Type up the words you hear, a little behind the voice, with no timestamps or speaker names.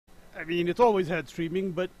I mean, it's always had streaming,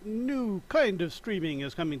 but new kind of streaming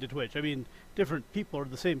is coming to Twitch. I mean, different people are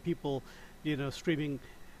the same people, streaming.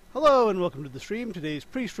 Hello and welcome to the stream. Today's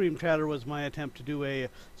pre-stream chatter was my attempt to do a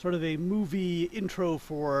sort of a movie intro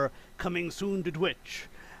for coming soon to Twitch.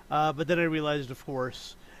 But then I realized, of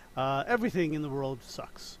course, everything in the world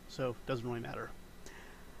sucks, so it doesn't really matter.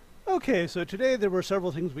 Okay, so today there were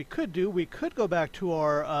several things we could do. We could go back to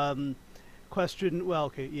our question. Well,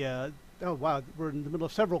 okay, yeah. Oh, wow, we're in the middle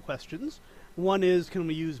of several questions. One is, can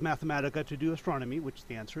we use Mathematica to do astronomy, which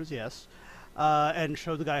the answer is yes, and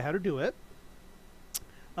show the guy how to do it.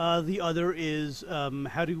 The other is,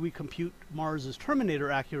 how do we compute Mars's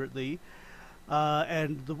terminator accurately?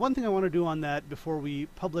 And the one thing I want to do on that before we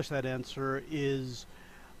publish that answer is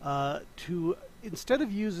to, instead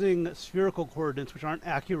of using spherical coordinates, which aren't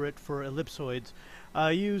accurate for ellipsoids,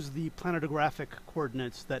 use the planetographic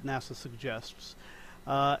coordinates that NASA suggests.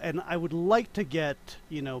 And I would like to get,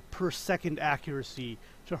 per second accuracy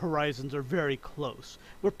to horizons are very close.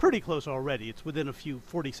 We're pretty close already. It's within a few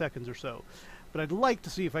 40 seconds or so. But I'd like to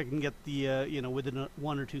see if I can get the, within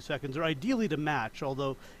 1 or 2 seconds, or ideally to match,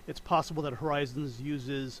 although it's possible that Horizons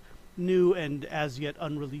uses new and as yet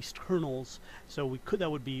unreleased kernels, so that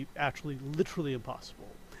would be actually literally impossible.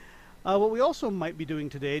 What we also might be doing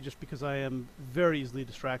today, just because I am very easily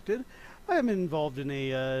distracted, I am involved in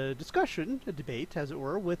a discussion, a debate, as it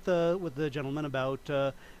were, with the gentleman about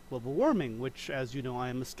global warming, which, as you know, I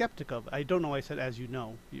am a skeptic of. I don't know why I said as you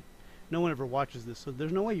know. No one ever watches this, so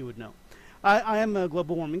there's no way you would know. I am a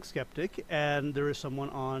global warming skeptic, and there is someone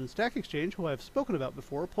on Stack Exchange who I've spoken about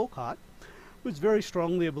before, Polcott, who's very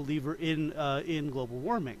strongly a believer in global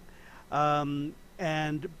warming.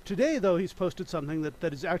 And today, though, he's posted something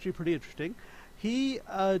that is actually pretty interesting. He,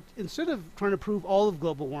 instead of trying to prove all of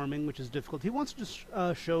global warming, which is difficult, he wants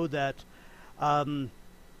to show that the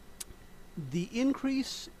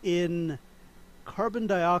increase in carbon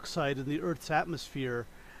dioxide in the Earth's atmosphere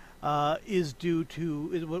is due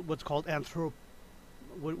to what's called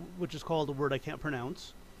which is called a word I can't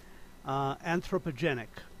pronounce, anthropogenic.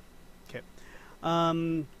 Okay.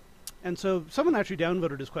 And so someone actually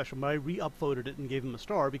downvoted his question, but I re-upvoted it and gave him a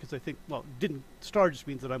star because I think, well, star just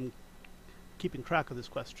means that I'm keeping track of this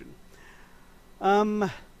question. And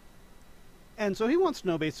so he wants to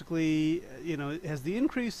know, basically, has the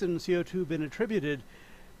increase in CO2 been attributed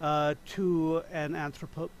to an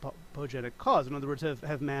anthropogenic cause? In other words,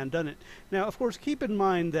 have man done it? Now, of course, keep in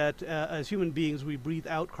mind that as human beings, we breathe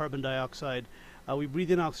out carbon dioxide. We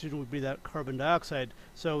breathe in oxygen, we breathe out carbon dioxide.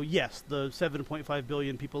 So yes, the 7.5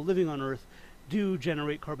 billion people living on Earth do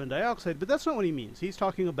generate carbon dioxide, but that's not what he means. He's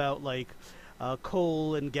talking about like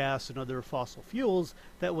coal and gas and other fossil fuels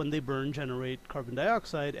that when they burn generate carbon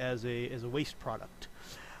dioxide as a waste product.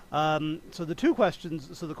 So the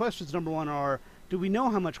questions number one are, do we know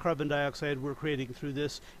how much carbon dioxide we're creating through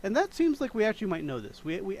this? And that seems like we actually might know this.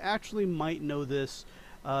 We actually might know this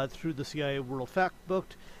through the CIA World Factbook.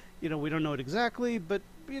 We don't know it exactly, but,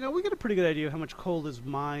 we get a pretty good idea of how much coal is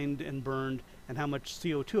mined and burned and how much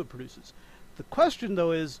CO2 it produces. The question,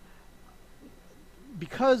 though, is,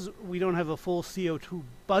 because we don't have a full CO2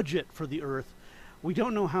 budget for the Earth, we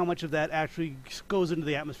don't know how much of that actually goes into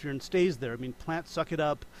the atmosphere and stays there. I mean, plants suck it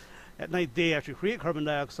up. At night, they actually create carbon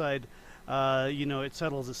dioxide. It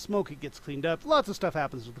settles as smoke, it gets cleaned up. Lots of stuff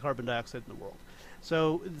happens with the carbon dioxide in the world.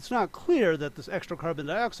 So it's not clear that this extra carbon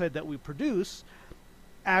dioxide that we produce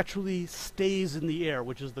actually stays in the air,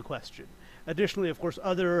 which is the question. Additionally, of course,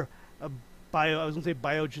 other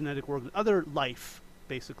biogenetic other life,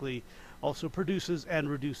 basically, also produces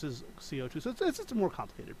and reduces CO2. So it's a more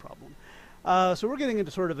complicated problem. So we're getting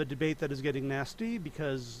into sort of a debate that is getting nasty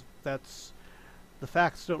because the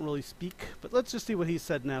facts don't really speak. But let's just see what he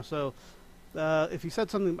said now. So if he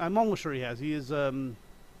said something, I'm almost sure he has. He is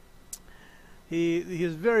he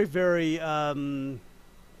is very, very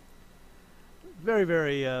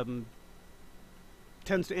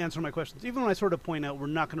tends to answer my questions, even when I sort of point out we're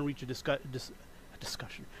not going to reach a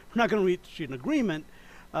discussion. We're not going to reach an agreement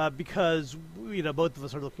because both of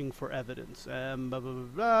us are looking for evidence. Blah, blah,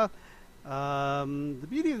 blah, blah. The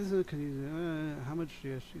beauty of this is how much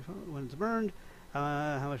when it's burned.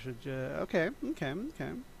 How much? Okay.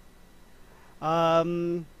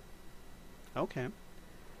 Okay.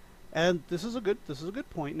 And this is a good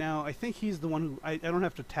point. Now, I think he's the one who I don't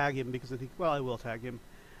have to tag him because I think, well, I will tag him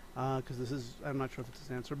because this is, I'm not sure if it's his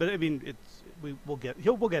answer, but I mean we'll get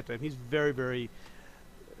to him. He's very, very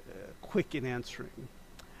quick in answering.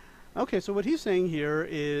 Okay, so what he's saying here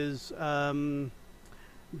is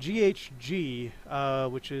GHG,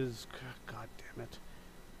 which is, God damn it,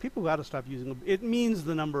 people got to stop using it. It means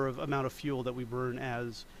the amount of fuel that we burn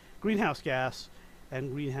as greenhouse gas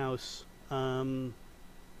and greenhouse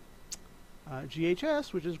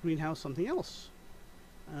GHS, which is greenhouse something else.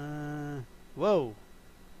 Whoa.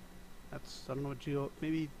 That's, I don't know what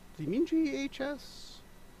maybe, do you mean GHS?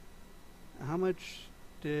 How much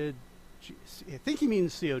did, I think he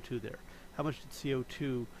means CO2 there. How much did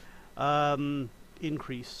CO2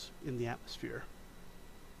 increase in the atmosphere?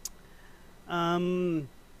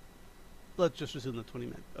 Let's just assume that's what he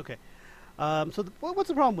meant. Okay. So what's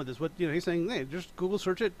the problem with this? He's saying, hey, just Google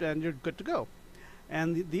search it and you're good to go.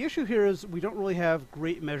 And the issue here is we don't really have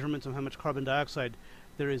great measurements of how much carbon dioxide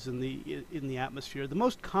there is in the atmosphere. The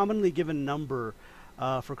most commonly given number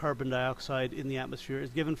for carbon dioxide in the atmosphere is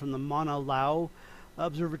given from the Mauna Loa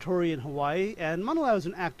Observatory in Hawaii. And Mauna Loa is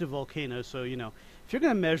an active volcano, so if you're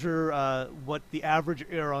going to measure what the average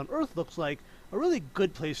air on Earth looks like, a really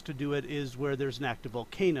good place to do it is where there's an active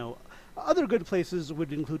volcano. Other good places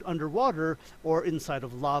would include underwater or inside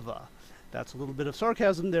of lava. That's a little bit of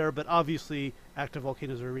sarcasm there, but obviously active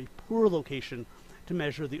volcanoes are a very poor location to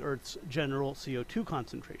measure the Earth's general CO2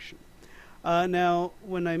 concentration. Now,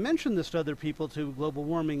 when I mention this to other people, to global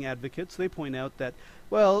warming advocates, they point out that,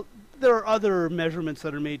 well, there are other measurements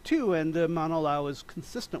that are made too, and Mauna Loa is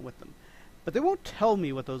consistent with them. But they won't tell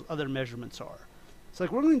me what those other measurements are. It's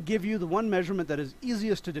like, we're going to give you the one measurement that is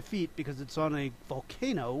easiest to defeat because it's on a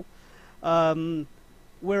volcano,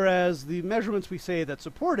 whereas the measurements we say that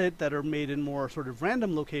support it, that are made in more sort of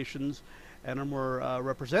random locations and are more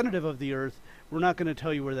representative of the Earth, we're not going to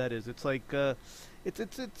tell you where that is. It's like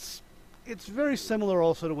it's very similar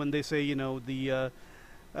also to when they say the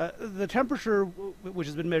temperature, which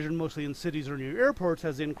has been measured mostly in cities or near airports,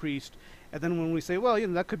 has increased, and then when we say, well,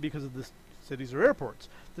 that could be because of the cities or airports,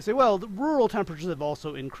 they say, well, the rural temperatures have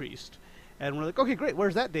also increased, and we're like, okay, great,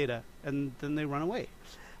 where's that data? And then they run away.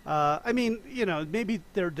 I mean, maybe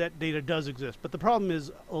their data does exist, but the problem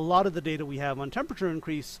is a lot of the data we have on temperature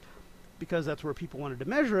increase, because that's where people wanted to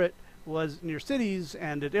measure it, was near cities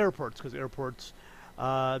and at airports, because airports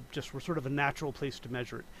just were sort of a natural place to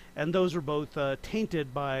measure it. And those are both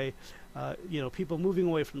tainted by, people moving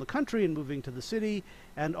away from the country and moving to the city,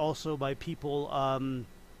 and also by people,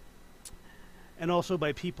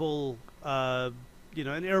 in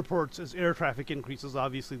airports, as air traffic increases,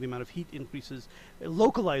 obviously the amount of heat increases,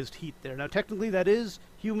 localized heat there. Now, technically, that is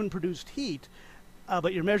human-produced heat,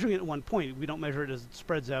 but you're measuring it at one point. We don't measure it as it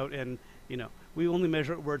spreads out, and, we only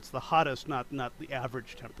measure it where it's the hottest, not the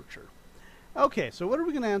average temperature. Okay, so what are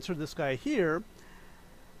we going to answer this guy here?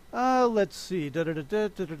 Let's see.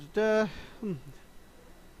 Okay,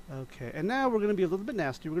 and now we're going to be a little bit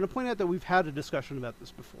nasty. We're going to point out that we've had a discussion about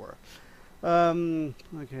this before. Okay,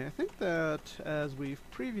 I think that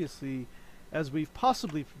previously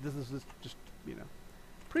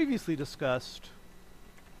discussed,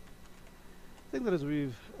 I think that as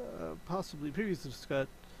we've possibly previously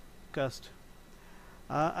discussed,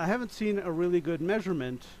 I haven't seen a really good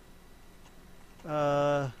measurement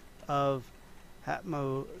of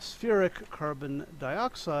atmospheric carbon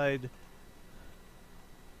dioxide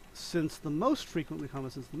since the most frequently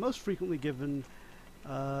given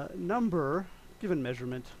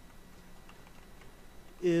measurement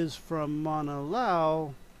is from Mauna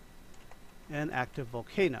Loa, an active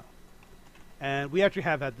volcano. And we actually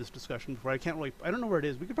have had this discussion before. I don't know where it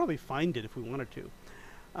is. We could probably find it if we wanted to.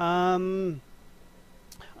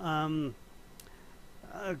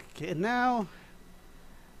 Okay, now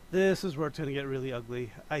this is where it's going to get really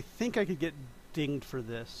ugly. I think I could get dinged for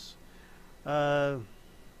this.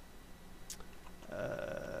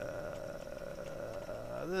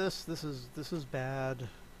 This is bad.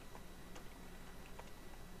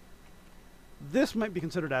 This might be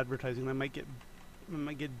considered advertising. I might get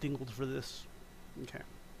dingled for this. Okay.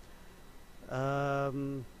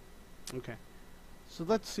 Okay. So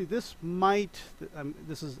let's see. This might. I'm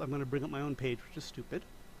going to bring up my own page, which is stupid.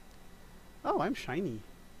 Oh, I'm shiny.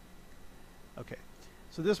 Okay.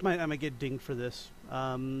 So I might get dinged for this.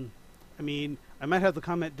 I mean, I might have the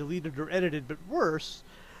comment deleted or edited, but worse,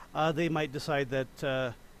 they might decide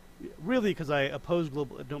that really, because I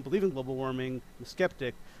don't believe in global warming, I'm a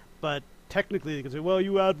skeptic, but technically they can say, well,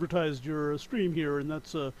 you advertised your stream here, and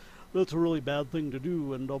that's a really bad thing to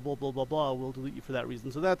do, and blah blah blah blah blah. We'll delete you for that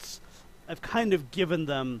reason. So I've kind of given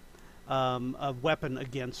them a weapon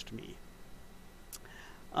against me.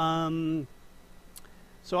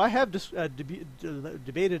 So I have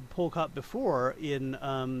debated Polcott before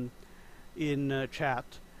in chat.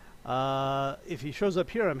 If he shows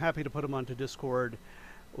up here, I'm happy to put him onto Discord,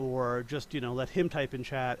 or just let him type in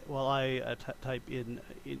chat while I type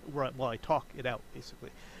while I talk it out,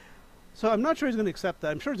 basically. So I'm not sure he's going to accept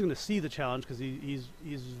that. I'm sure he's going to see the challenge because he's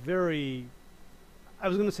very. I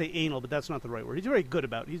was going to say anal, but that's not the right word. He's very good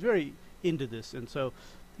about it. He's very into this, and so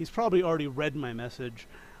he's probably already read my message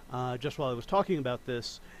just while I was talking about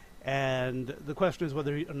this. And the question is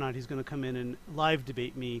whether or not he's going to come in and live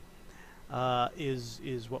debate me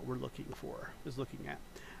is what we're looking at.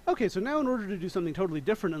 Okay, so now in order to do something totally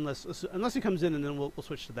different, unless he comes in, and then we'll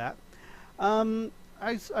switch to that.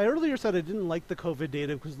 I earlier said I didn't like the COVID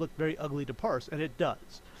data because it looked very ugly to parse, and it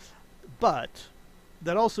does. But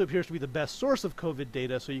that also appears to be the best source of COVID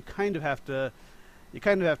data, so you kind of have to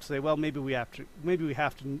say, well, maybe we have to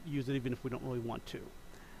use it even if we don't really want to.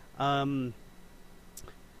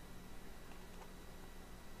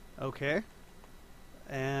 Okay.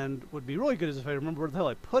 And what would be really good is if I remember where the hell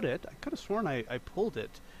I put it. I could have sworn I pulled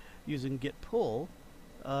it using git pull.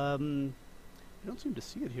 I don't seem to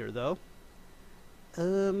see it here, though.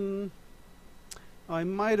 I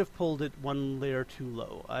might have pulled it one layer too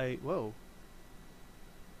low. Whoa.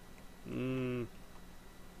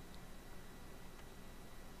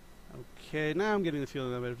 Okay, now I'm getting the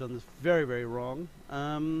feeling that I might have done this very, very wrong.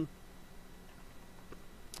 Okay.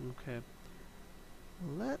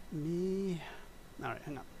 Let me... Alright,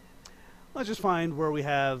 hang on. Let's just find where we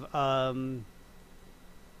have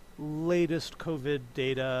latest COVID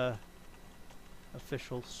data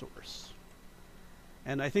official source.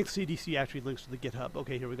 And I think CDC actually links to the GitHub.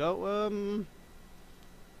 Okay, here we go.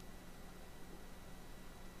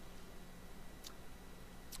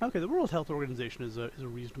 Okay, the World Health Organization is a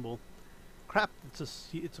reasonable... Crap, it's a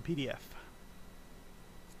PDF.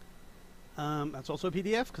 That's also a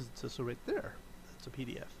PDF because it says so right there. That's a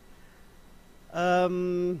PDF.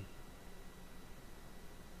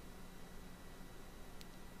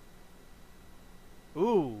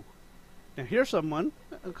 Ooh. Now here's someone,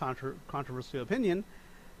 a controversial opinion.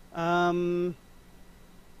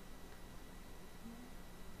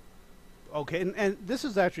 Okay, and this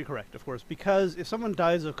is actually correct, of course, because if someone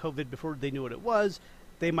dies of COVID before they knew what it was,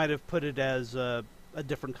 they might have put it as a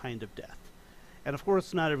different kind of death. And of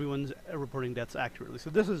course, not everyone's reporting deaths accurately. So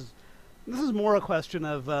this is more a question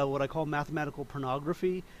of what I call mathematical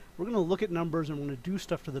pornography. We're going to look at numbers and we're going to do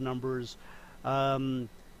stuff to the numbers,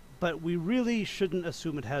 but we really shouldn't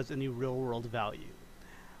assume it has any real-world value,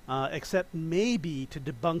 except maybe to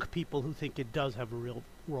debunk people who think it does have a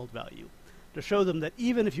real-world value, to show them that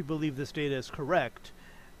even if you believe this data is correct,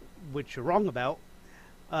 which you're wrong about,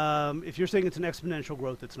 if you're saying it's an exponential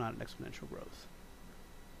growth, it's not an exponential growth.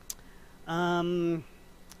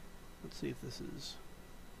 Let's see if this is...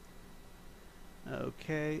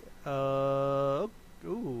 Okay. Ooh,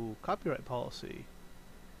 copyright policy.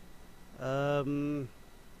 Epa.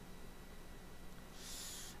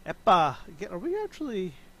 Are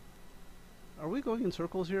we going in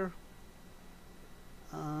circles here?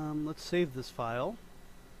 Let's save this file.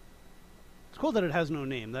 It's cool that it has no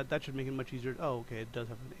name. That should make it much easier. Oh, okay, it does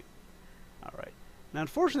have a name. All right. Now,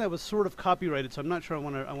 unfortunately, that was sort of copyrighted, so I'm not sure I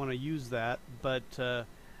want to use that. But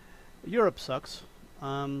Europe sucks.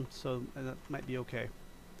 So that might be okay.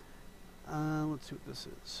 Let's see what this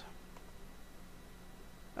is.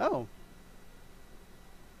 Oh.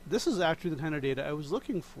 This is actually the kind of data I was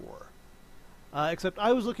looking for. Except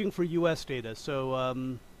I was looking for US data,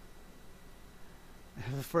 so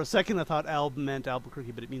for a second I thought Alb meant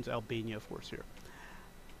Albuquerque, but it means Albania, of course, here.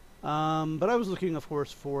 But I was looking, of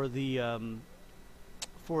course, for the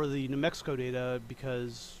New Mexico data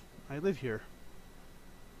because I live here.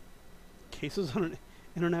 Cases on an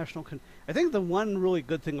international... I think the one really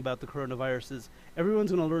good thing about the coronavirus is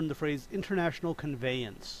everyone's going to learn the phrase international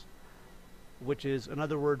conveyance, which is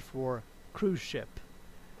another word for cruise ship,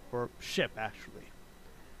 or ship, actually.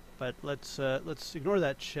 But let's ignore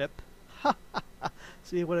that ship.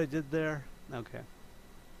 See what I did there? Okay.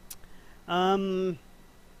 Well,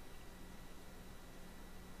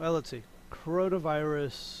 let's see.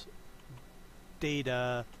 Coronavirus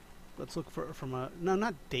data. Let's look from a... No,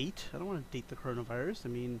 not date. I don't want to date the coronavirus. I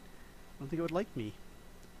mean, I don't think it would like me.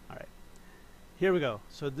 All right. Here we go.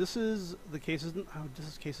 So this is the cases... this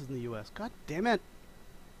is cases in the U.S. God damn it.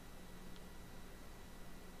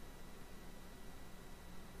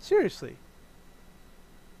 Seriously.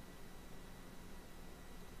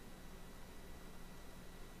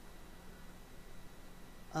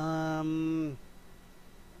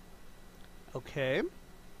 Okay.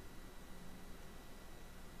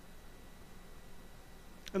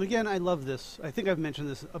 And again, I love this. I think I've mentioned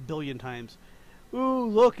this a billion times. Ooh,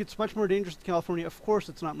 look, it's much more dangerous in California. Of course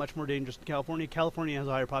it's not much more dangerous in California. California has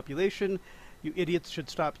a higher population. You idiots should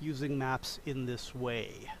stop using maps in this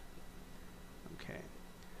way. Okay.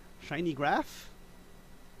 Shiny graph?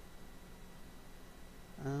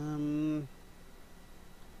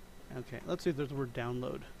 Okay, let's see if there's the word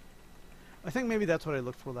download. I think maybe that's what I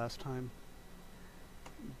looked for last time.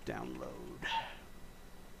 Download.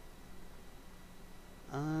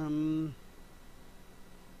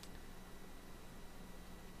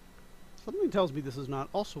 Something tells me this is not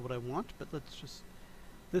also what I want, but let's just...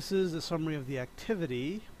 This is a summary of the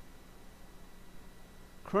activity.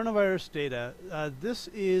 Coronavirus data. This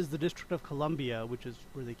is the District of Columbia, which is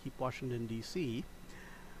where they keep Washington, D.C.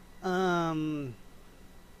 Okay.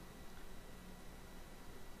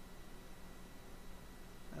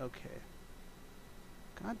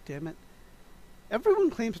 God damn it. Everyone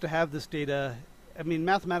claims to have this data. I mean,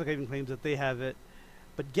 Mathematica even claims that they have it,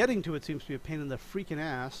 but getting to it seems to be a pain in the freaking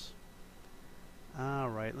ass.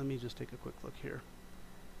 Alright, let me just take a quick look here.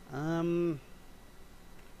 Okay.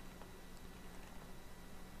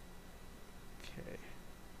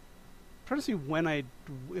 Trying to see when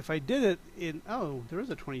if I did it in, oh, there is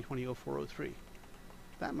a 2020-0403.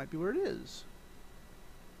 That might be where it is.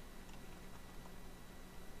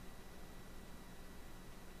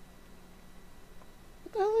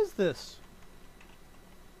 What the hell is this?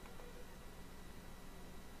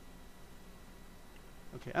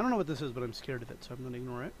 Okay, I don't know what this is, but I'm scared of it, so I'm going to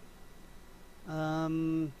ignore it.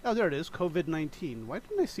 Oh, there it is, COVID-19. Why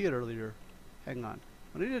didn't I see it earlier? Hang on.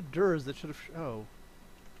 When I did DERS, that should have... oh.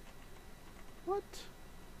 What?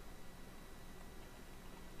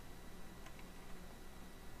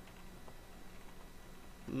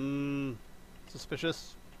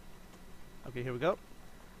 Suspicious. Okay, here we go.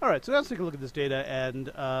 Alright, so let's take a look at this data, and,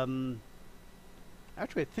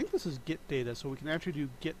 actually, I think this is get data, so we can actually do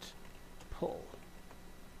get pull.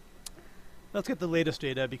 Let's get the latest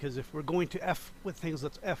data, because if we're going to F with things,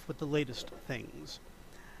 let's F with the latest things.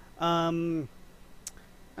 I'm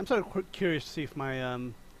sort of curious to see if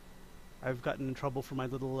my, I've gotten in trouble for my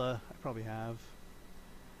little, I probably have.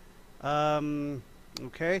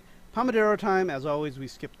 Okay. Pomodoro time, as always, we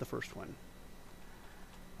skipped the first one.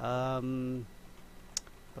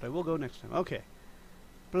 But I will go next time. Okay.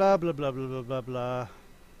 Blah, blah, blah, blah, blah, blah, blah.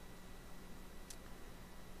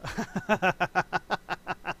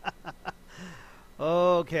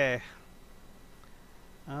 Okay.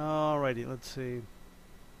 Alrighty, let's see.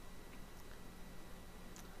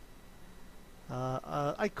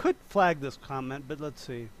 I could flag this comment, but let's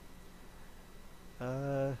see.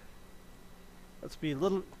 Let's be a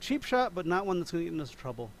little cheap shot, but not one that's going to get us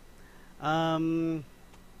trouble. I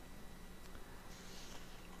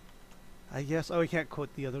guess, oh, I can't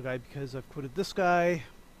quote the other guy because I've quoted this guy.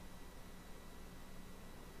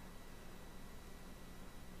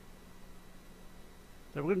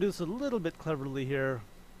 So we're going to do this a little bit cleverly here.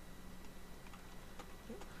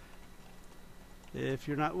 If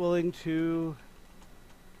you're not willing to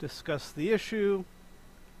discuss the issue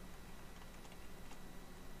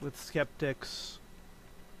with skeptics,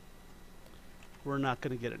 we're not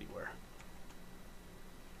going to get anywhere.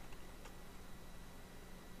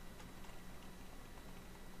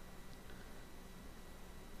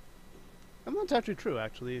 And that's actually true,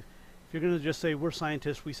 actually. If you're going to just say, we're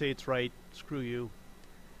scientists, we say it's right, screw you.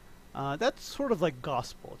 That's sort of like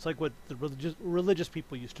gospel. It's like what the religious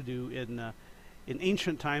people used to do in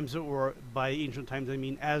ancient times, or by ancient times I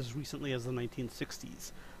mean as recently as the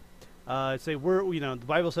 1960s. Say, the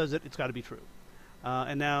Bible says it, it's got to be true.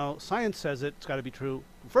 And now science says it, it's got to be true.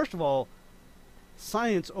 First of all,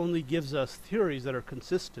 science only gives us theories that are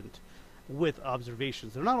consistent with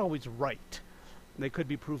observations. They're not always right. They could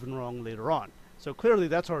be proven wrong later on. So clearly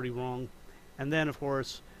that's already wrong. And then, of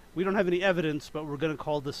course, we don't have any evidence, but we're going to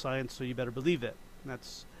call this science, so you better believe it. And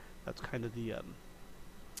that's kind of the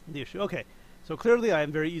issue. Okay, so clearly I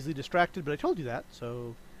am very easily distracted, but I told you that.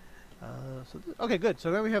 So, okay, good.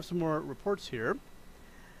 So now we have some more reports here.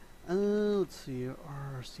 Let's see,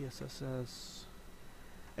 RCSS.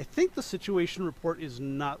 I think the situation report is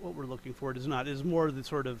not what we're looking for. It is not. It is more the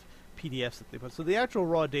sort of PDFs that they put. So the actual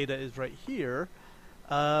raw data is right here.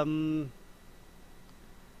 And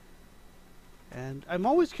I'm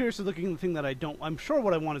always curious to looking at the thing that I'm sure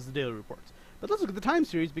what I want is the daily reports. But let's look at the time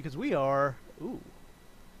series, because we are,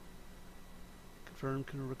 confirmed,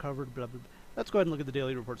 recovered, blah, blah, blah. Let's go ahead and look at the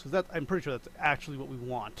daily reports, because I'm pretty sure that's actually what we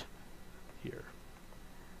want here.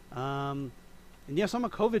 And yes, I'm a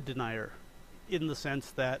COVID denier, in the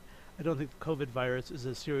sense that I don't think the COVID virus is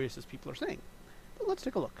as serious as people are saying. But let's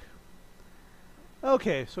take a look.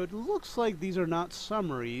 Okay, so it looks like these are not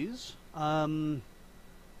summaries.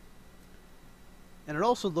 And it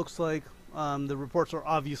also looks like the reports are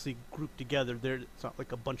obviously grouped together. It's not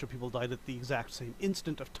like a bunch of people died at the exact same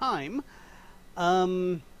instant of time.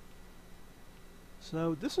 So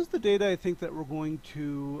this is the data I think that we're going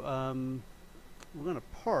to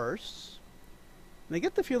parse. And I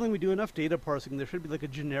get the feeling we do enough data parsing, there should be like a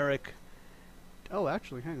generic Oh,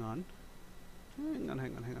 actually, hang on. Hang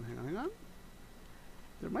on.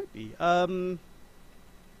 There might be. Okay,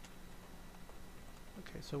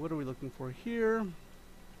 so what are we looking for here?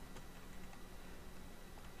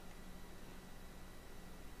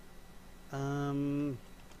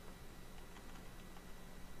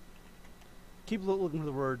 Keep looking for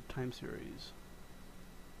the word time series.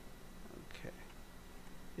 Okay.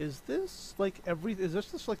 Is this like is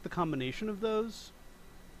this just like the combination of those?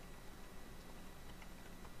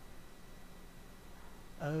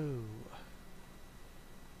 Oh.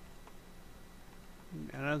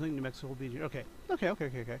 And I don't think New Mexico will be here. Okay.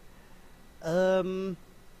 Okay. So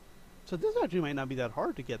this actually might not be that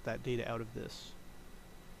hard to get that data out of this.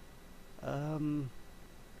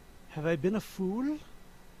 Have I been a fool?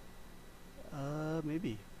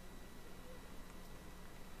 Maybe.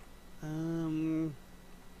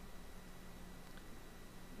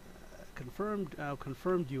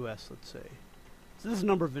 Confirmed US, let's say. So this is the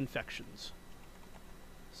number of infections.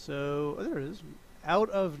 So, there it is. Out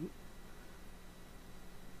of...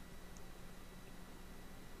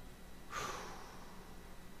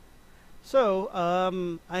 So,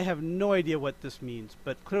 I have no idea what this means,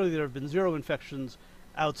 but clearly there have been 0 infections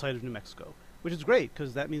outside of New Mexico, which is great,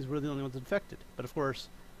 because that means we're the only ones infected. But of course,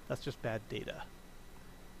 that's just bad data.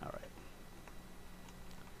 Alright.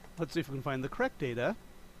 Let's see if we can find the correct data.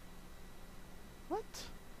 What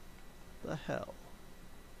the hell?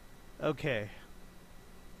 Okay.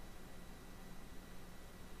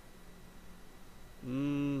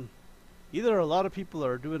 Either a lot of people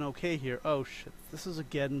are doing okay here. Oh shit, this is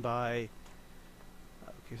again by...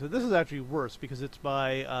 Okay, so this is actually worse because it's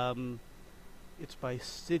by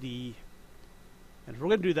city. And if we're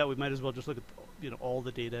going to do that, we might as well just look at all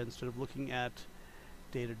the data instead of looking at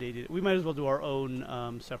data. We might as well do our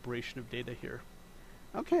own separation of data here.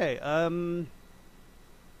 Okay,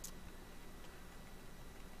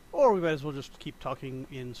 or we might as well just keep talking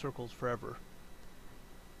in circles forever.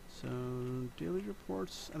 So, daily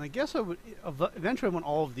reports, and I guess I would eventually I want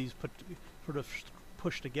all of these sort of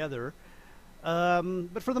pushed together.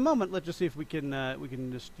 But for the moment, let's just see if we can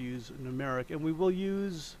just use numeric, and we will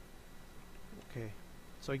use. Okay,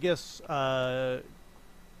 so I guess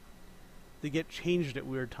they get changed at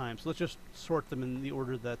weird times. So let's just sort them in the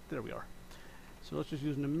order that there we are. So let's just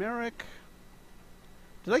use numeric.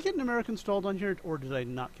 Did I get numeric installed on here, or did I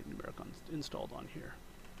not get numeric installed on here?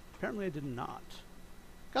 Apparently, I did not.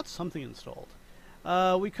 Got something installed.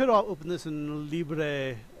 We could open this in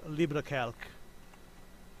LibreCalc,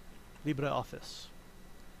 LibreOffice,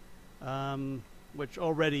 which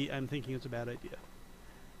already I'm thinking is a bad idea.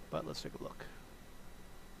 But let's take a look.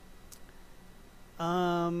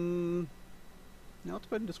 Now let's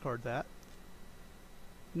go ahead and discard that.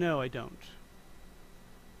 No, I don't.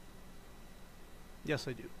 Yes,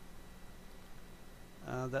 I do.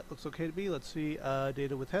 That looks okay to me. Let's see,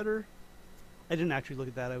 data with header. I didn't actually look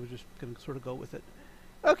at that. I was just going to sort of go with it.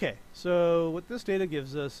 Okay, so what this data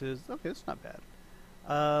gives us is, okay, it's not bad.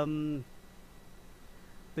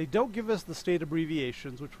 They don't give us the state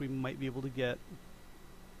abbreviations, which we might be able to get.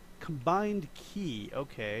 Combined key,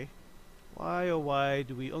 okay. Why, oh why,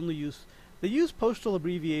 do we only use... They use postal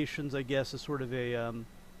abbreviations, I guess, as sort of a...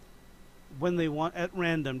 when they want, at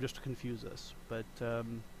random, just to confuse us. But, so,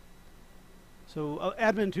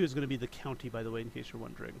 admin 2 is going to be the county, by the way, in case you're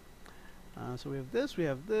wondering. So we have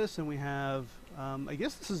this, and we have, I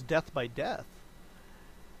guess this is death by death.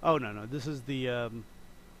 Oh, no, this is the,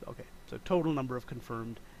 okay, so total number of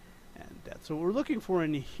confirmed and death. So what we're looking for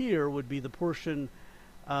in here would be the portion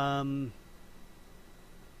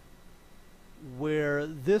where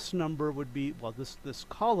this number would be, well, this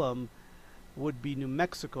column would be New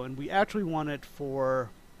Mexico, and we actually want it for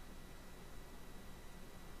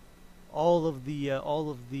all of the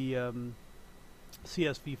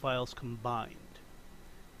CSV files combined,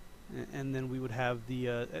 and then we would have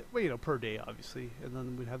the well, per day, obviously, and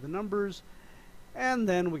then we'd have the numbers, and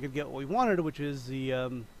then we could get what we wanted, which is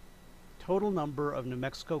the total number of New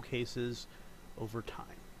Mexico cases over time,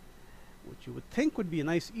 which you would think would be a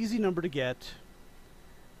nice, easy number to get.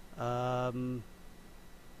 But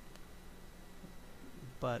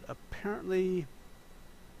apparently,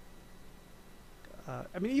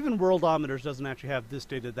 I mean, even Worldometers doesn't actually have this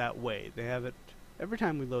data that way. They have it every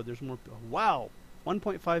time we load. There's more. Wow,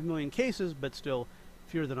 1.5 million cases, but still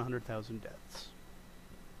fewer than 100,000 deaths.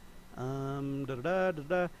 And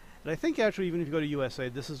I think actually, even if you go to USA,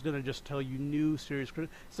 this is going to just tell you new series.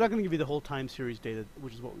 It's not going to give you the whole time series data,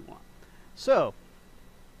 which is what we want. So,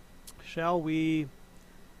 shall we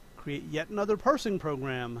create yet another parsing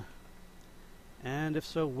program? And if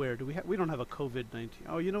so, where do we have? We don't have a COVID-19.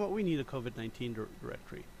 Oh, you know what? We need a COVID-19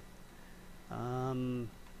 directory.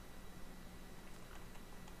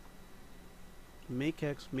 Make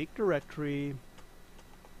X, make directory.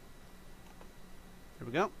 There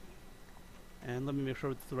we go. And let me make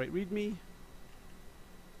sure it's the right README.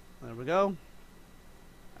 There we go.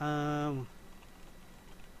 And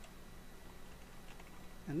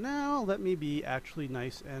now let me be actually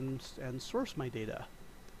nice and source my data.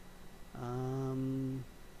 And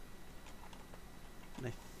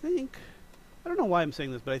I think, I don't know why I'm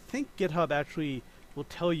saying this, but I think GitHub actually will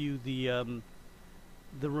tell you the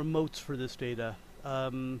remotes for this data.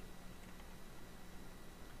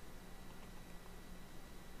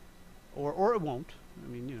 Or it won't. I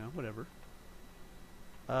mean, you know, whatever.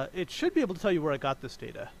 It should be able to tell you where I got this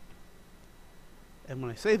data. And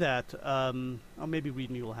when I say that, oh, maybe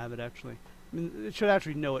README will have it actually. I mean, it should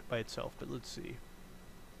actually know it by itself, but let's see.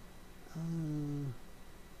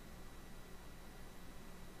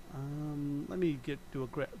 Let me do a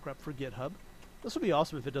grep for GitHub. This will be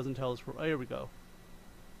awesome if it doesn't tell us where. Oh, here we go.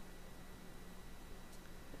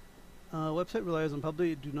 Website relies on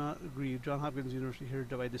public. Do not agree. Johns Hopkins University here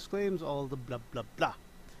hereby disclaims all the blah blah blah.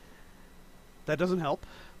 That doesn't help.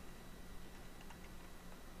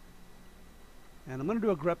 And I'm going to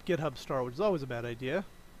do a grep GitHub star, which is always a bad idea.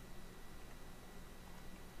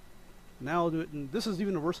 Now I'll do it, and this is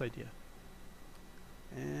even a worse idea.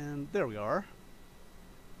 And there we are.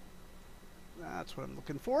 That's what I'm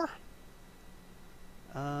looking for.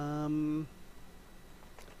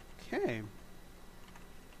 Okay.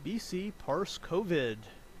 BC parse COVID.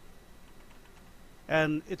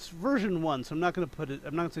 And it's version 1, so I'm not going to put it,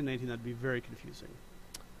 I'm not going to say 19, that'd be very confusing.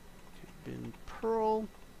 Okay, bin Perl.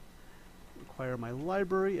 Require my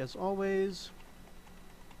library as always.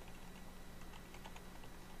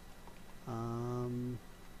 Learn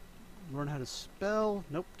how to spell.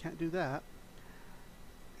 Nope, can't do that.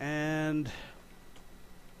 And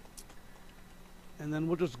then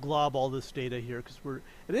we'll just glob all this data here because we're.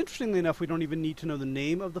 And interestingly enough, we don't even need to know the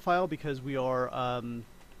name of the file because we are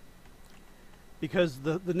because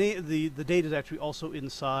the data is actually also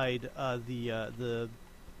inside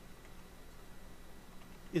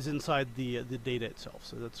is inside the data itself.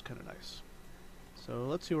 So that's kind of nice. So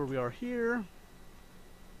let's see where we are here.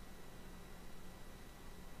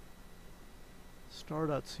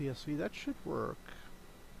 Star.csv, that should work.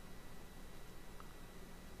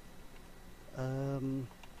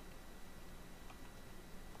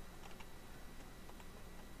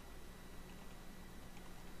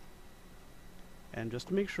 And just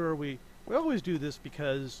to make sure, we always do this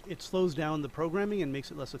because it slows down the programming and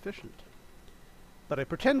makes it less efficient. But I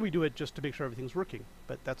pretend we do it just to make sure everything's working,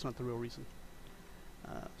 but that's not the real reason.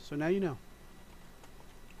 So now you know.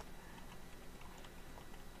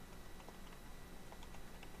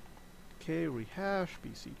 Okay, rehash,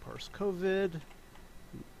 BC parse COVID.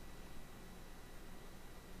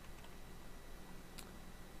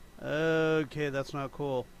 Okay, that's not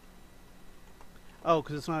cool. Oh,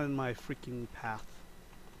 because it's not in my freaking path.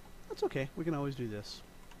 That's okay, we can always do this.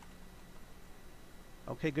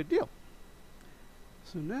 Okay, good deal.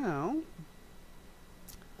 So now,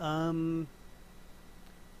 God,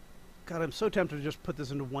 I'm so tempted to just put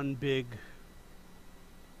this into one big,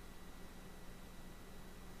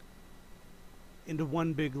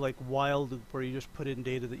 like while loop where you just put in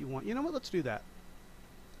data that you want. You know what? Let's do that.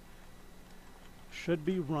 Should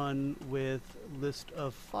be run with list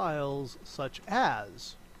of files such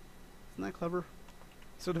as. Isn't that clever?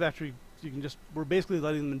 Instead of actually, we're basically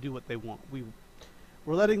letting them do what they want.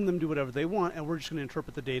 We're letting them do whatever they want, and we're just going to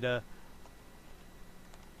interpret the data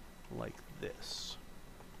like this.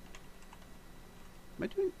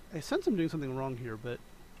 I sense I'm doing something wrong here, but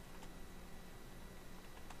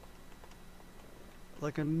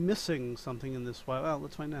like I'm missing something in this file. Well,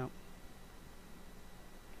 let's find out.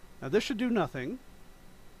 Now this should do nothing.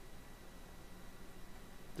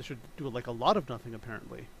 This should do like a lot of nothing,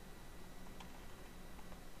 apparently.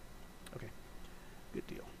 Okay, good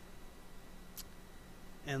deal.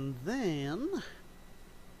 And then,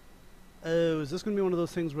 oh, is this going to be one of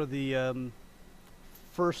those things where the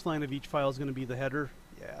first line of each file is going to be the header?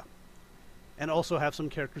 Yeah. And also have some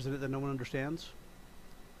characters in it that no one understands?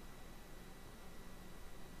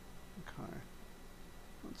 Okay.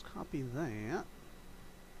 Let's copy that.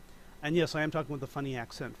 And yes, I am talking with a funny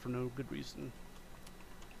accent for no good reason.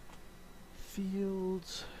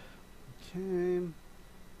 Fields. Okay.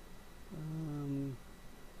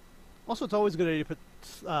 Also, it's always a good idea to put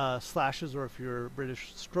slashes, or if you're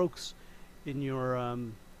British, strokes in your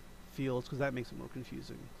fields, because that makes it more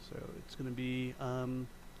confusing. So it's going to be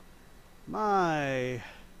my.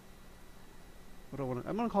 What do I want?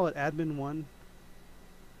 I'm going to call it admin1.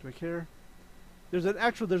 Do I care? there's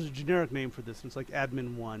a generic name for this, and it's like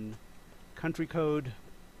admin1. Country code,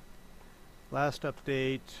 last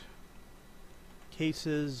update,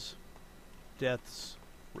 cases, deaths,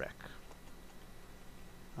 rec.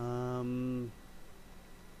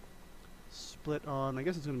 Split on, I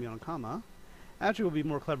guess it's going to be on comma. Actually, we'll be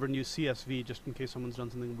more clever and use CSV just in case someone's done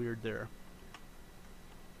something weird there.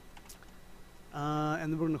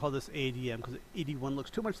 And then we're going to call this ADM because 81 looks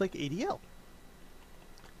too much like ADL.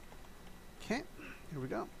 Okay, here we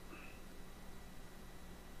go.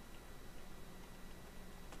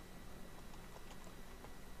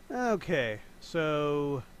 Okay,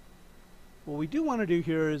 so what we do want to do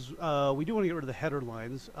here is we do want to get rid of the header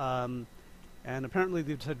lines. And apparently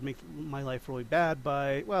they've decided to make my life really bad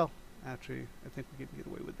by, well, actually, I think we can get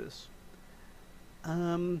away with this.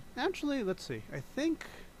 Actually, let's see. I think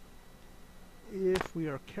if we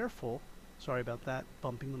are careful, sorry about that,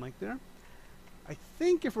 bumping the mic there. I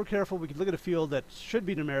think if we're careful, we could look at a field that should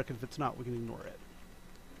be numeric. If it's not, we can ignore it.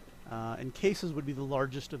 And cases would be the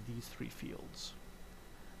largest of these three fields.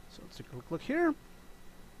 So let's take a quick look here.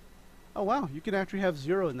 Oh, wow, you can actually have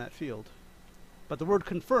 0 in that field. But the word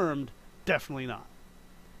confirmed, definitely not.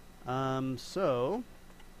 Let's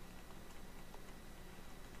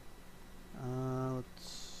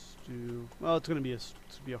do, well, it's going to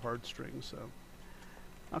be a hard string, so.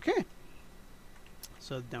 Okay.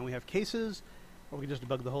 So now we have cases, or we can just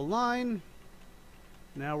debug the whole line.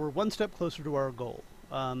 Now we're one step closer to our goal.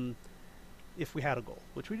 If we had a goal,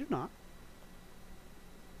 which we do not.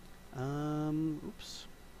 Oops.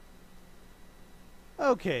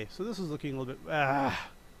 Okay, so this is looking a little bit,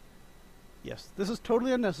 yes, this is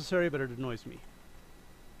totally unnecessary, but it annoys me.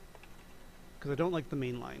 Because I don't like the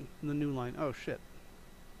main line. And the new line, oh shit.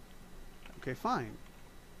 Okay, fine.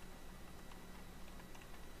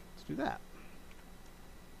 Let's do that.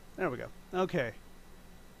 There we go. Okay.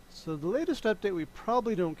 So the latest update we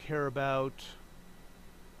probably don't care about.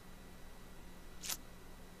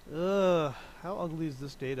 Ugh, how ugly is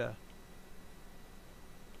this data?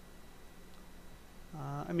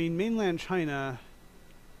 I mean, mainland China.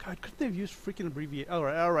 God, couldn't they have used freaking abbreviate?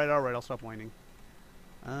 Alright, I'll stop whining.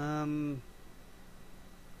 Okay,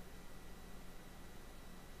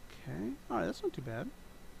 alright, that's not too bad.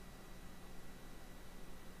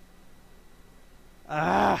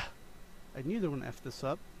 I knew they were going to F this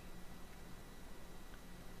up.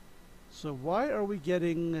 So why are we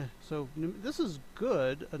getting... So, this is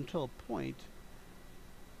good until a point.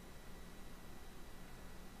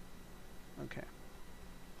 Okay.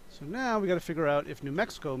 So now we got to figure out if New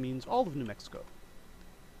Mexico means all of New Mexico.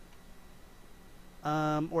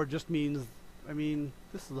 Or just means... I mean,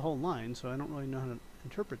 this is the whole line, so I don't really know how to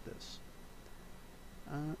interpret this.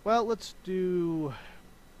 Well, let's do...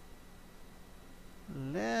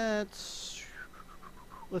 Let's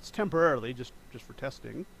temporarily, just for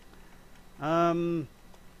testing. Only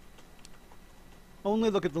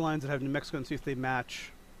look at the lines that have New Mexico and see if they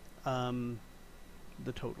match the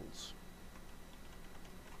totals.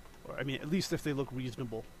 Or, I mean, at least if they look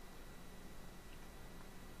reasonable.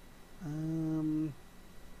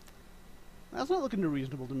 That's not looking too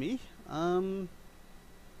reasonable to me.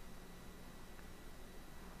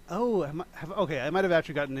 Oh, okay, I might have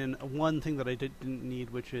actually gotten in one thing that I didn't need,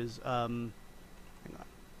 which is, hang on.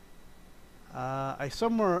 I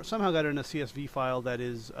somehow got in a CSV file that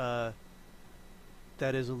is a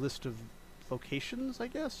list of locations, I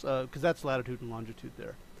guess, because that's latitude and longitude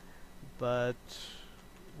there. But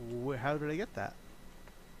how did I get that?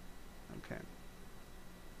 Okay.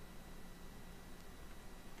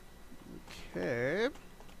 Okay.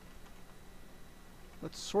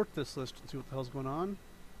 Let's sort this list and see what the hell's going on.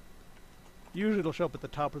 Usually it'll show up at the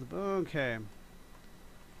top of the... Okay.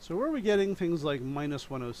 So where are we getting things like minus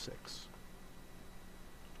 106?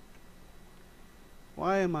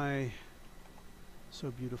 Why am I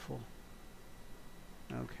so beautiful?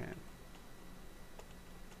 Okay.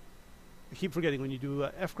 I keep forgetting when you do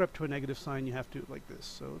fgrep to a negative sign, you have to like this.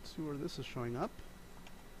 So let's see where this is showing up.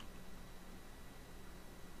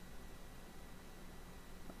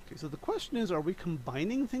 Okay, so the question is, are we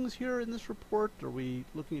combining things here in this report? Are we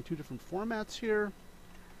looking at two different formats here?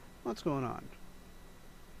 What's going on?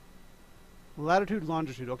 Latitude,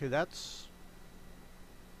 longitude. Okay, that's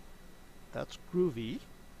groovy.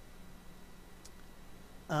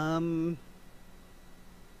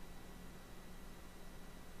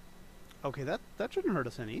 Okay, that shouldn't hurt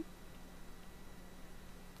us any.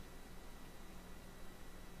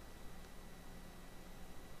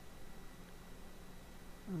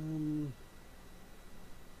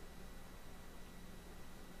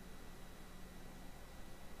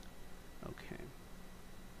 Okay.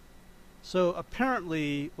 So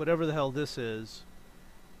apparently, whatever the hell this is,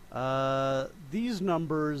 these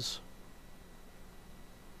numbers,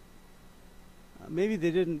 maybe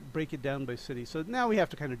they didn't break it down by city. So now we have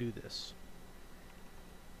to kind of do this.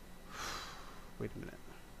 Wait a minute.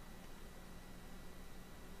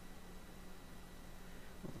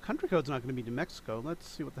 Well, the country code's not going to be New Mexico. Let's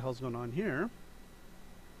see what the hell's going on here.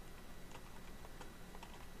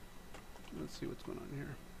 Let's see what's going on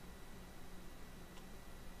here.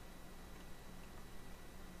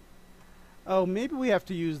 Oh, maybe we have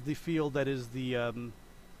to use the field that is the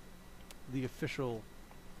official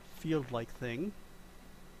field-like thing.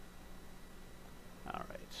 All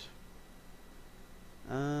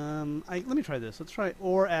right. Let me try this. Let's try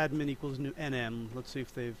or admin equals new nm. Let's see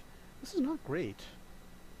if they've. This is not great.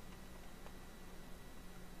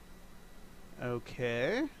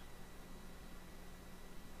 Okay.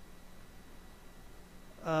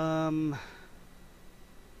 I'm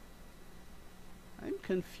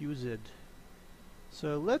confused.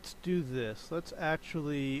 So let's do this. Let's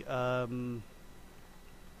actually let's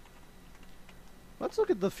look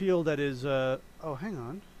at the field that is oh, hang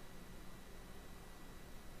on.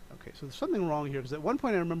 Okay, so there's something wrong here, because at one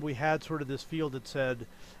point I remember we had sort of this field that said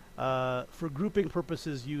for grouping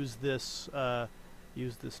purposes use this data.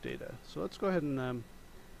 So let's go ahead and I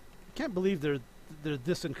can't believe they're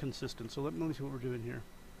this inconsistent. So let me see what we're doing here.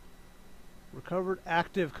 Recovered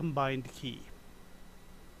active combined key.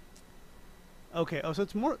 Okay, oh, so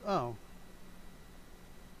it's more, oh.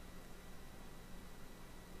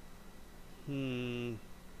 You're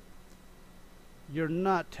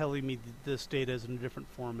not telling me this data is in a different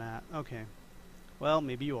format. Okay. Well,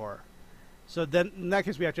 maybe you are. So then, in that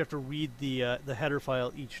case, we actually have to read the header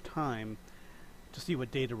file each time to see what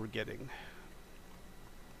data we're getting.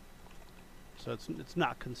 So it's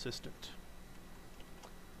not consistent.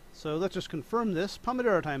 So let's just confirm this.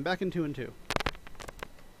 Pomodoro time, back in 2 and 2.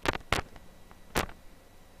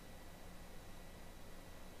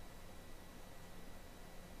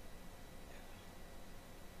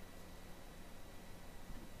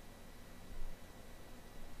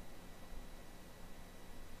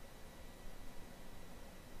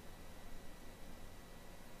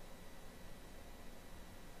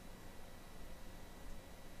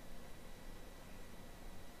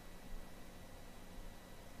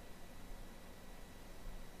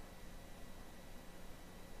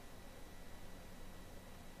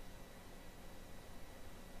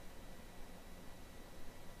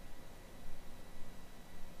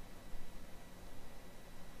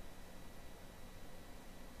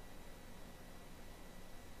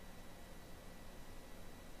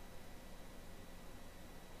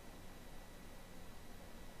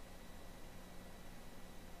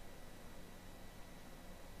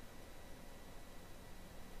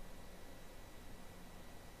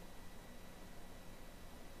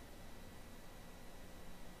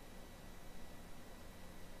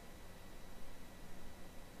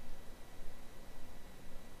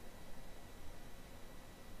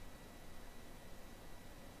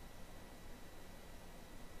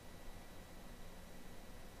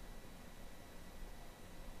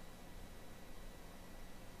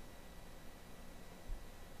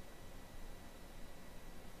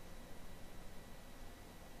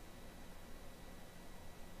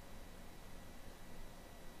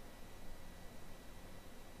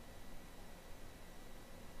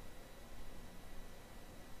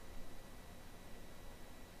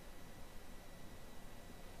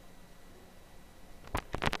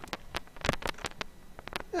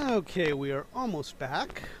 Okay, we are almost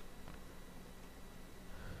back.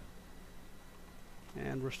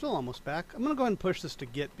 And we're still almost back. I'm going to go ahead and push this to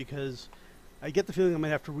Git because I get the feeling I might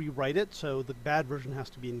have to rewrite it, so the bad version has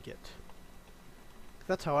to be in Git.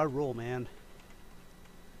 That's how I roll, man.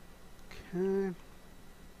 Okay.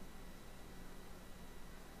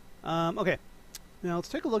 Okay. Now let's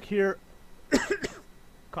take a look here.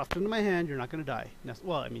 Coughed into my hand, you're not going to die.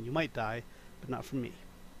 Well, I mean, you might die, but not from me.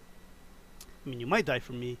 I mean, you might die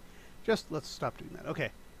from me. Just let's stop doing that.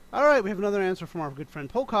 Okay. All right, we have another answer from our good friend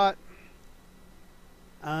Polcott.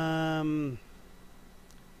 Okay.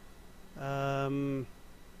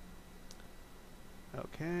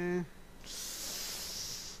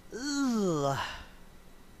 Ugh.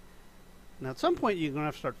 Now, at some point, you're going to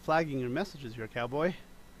have to start flagging your messages here, cowboy.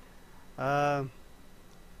 I'm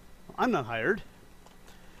not hired.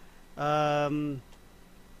 But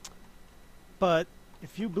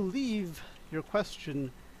if you believe your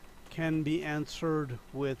question can be answered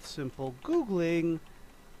with simple Googling,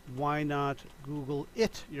 why not Google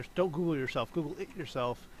it? Don't Google yourself. Google it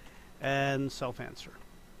yourself and self-answer.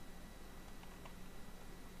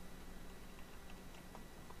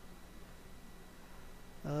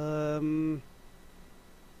 God,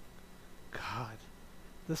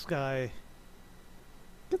 this guy.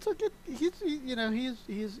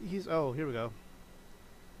 He's. Oh, here we go.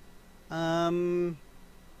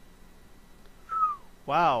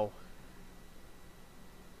 Wow.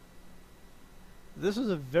 This is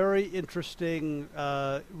a very interesting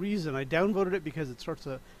reason. I downvoted it because it starts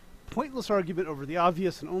a pointless argument over the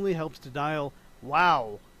obvious and only helps denial.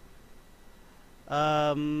 Wow.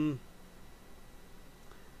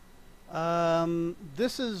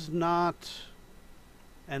 This is not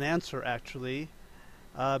an answer, actually,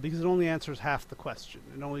 because it only answers half the question.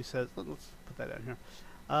 It only says, let's put that down here.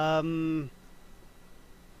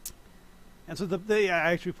 And so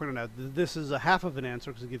I actually pointed out that this is a half of an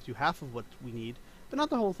answer because it gives you half of what we need, but not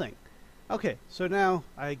the whole thing. Okay, so now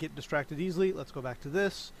I get distracted easily. Let's go back to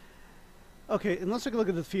this. Okay, and let's take a look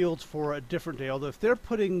at the fields for a different day. Although if they're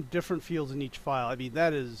putting different fields in each file, I mean,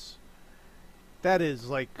 that is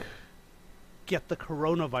like, get the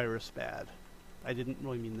coronavirus bad. I didn't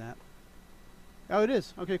really mean that. Oh, it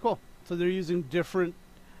is. Okay, cool. So they're using different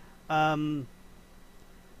header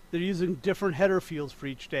fields for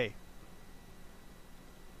each day.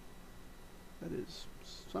 That is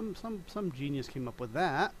some genius came up with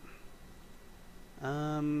that.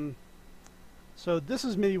 So this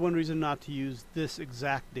is maybe one reason not to use this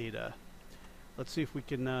exact data. Let's see if we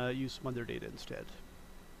can use some other data instead.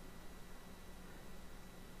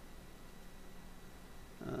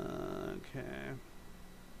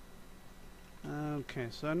 Okay,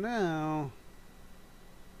 so now,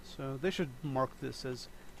 they should mark this as,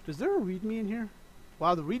 is there a README in here?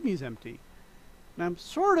 Wow, the README is empty. And I'm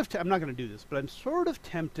sort of, I'm not going to do this, but I'm sort of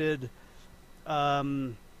tempted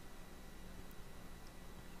to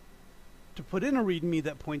put in a README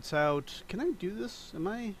that points out, can I do this?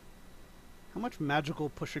 How much magical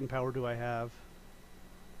pushing power do I have?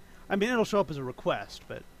 I mean, it'll show up as a request,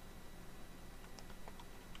 but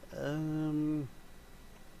let's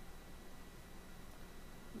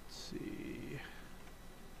see.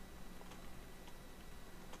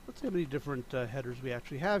 Let's see how many different headers we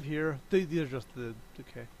actually have here. These are just the,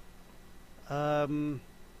 okay.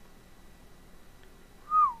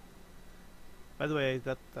 By the way,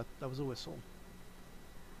 that was a whistle.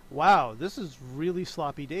 Wow, this is really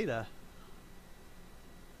sloppy data.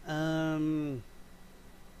 Who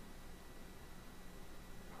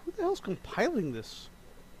the hell's compiling this?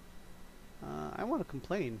 I want to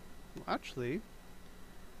complain. Well, actually,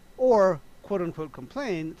 or quote-unquote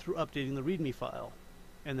complain through updating the README file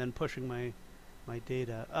and then pushing my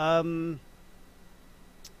data.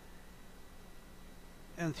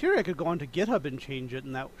 In theory, I could go onto GitHub and change it,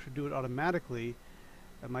 and that should do it automatically.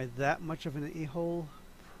 Am I that much of an a-hole?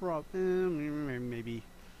 Maybe.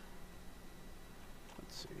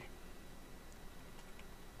 Let's see.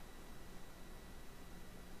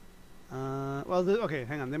 Well, okay,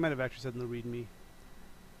 hang on. They might have actually said in the README.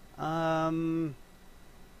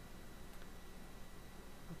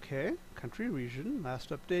 Okay, country, region,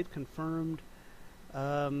 last update confirmed.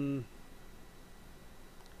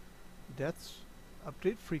 Deaths,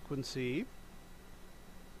 update frequency,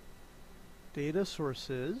 data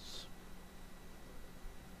sources.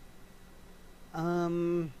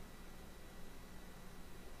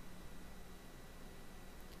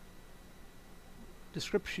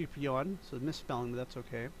 Description, so misspelling, but that's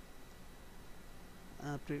okay.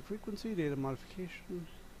 Update frequency, data modification.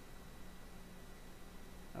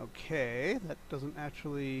 Okay, that doesn't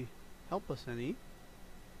actually help us any.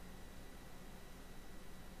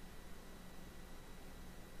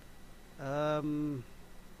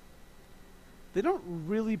 They don't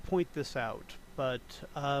really point this out, but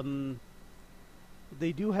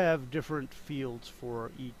they do have different fields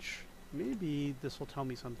for each. Maybe this will tell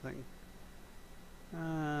me something.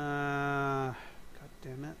 God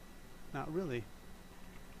damn it. Not really.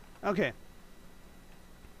 Okay.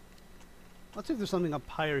 Let's see if there's something up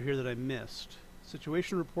higher here that I missed.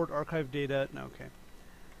 Situation report, archive data. No, okay.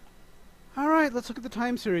 Alright, let's look at the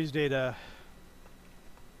time series data.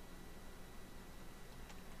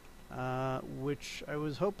 Which I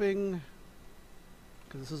was hoping,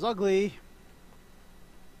 because this is ugly.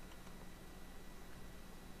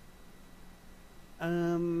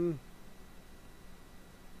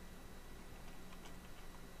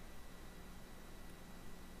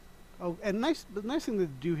 Oh, and the nice thing to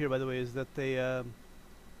do here, by the way, is that they, let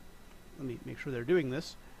me make sure they're doing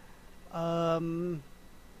this. Oh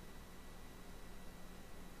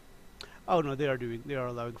no, they are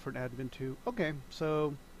allowing for an admin too. Okay,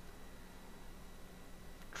 so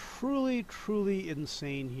truly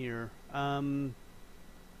insane here.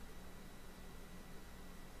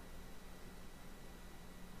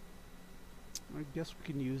 I guess we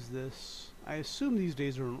can use this. I assume these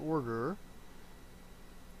days are in order.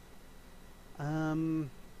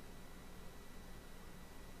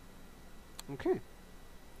 Okay.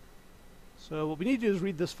 So what we need to do is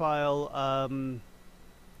read this file,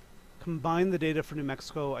 combine the data for New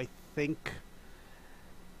Mexico, I think,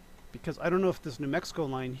 because I don't know if this New Mexico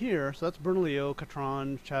line here, so that's Bernalillo,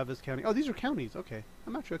 Catron, Chavez County. Oh, these are counties. Okay.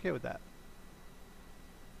 I'm actually okay with that.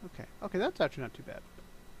 Okay. Okay, that's actually not too bad.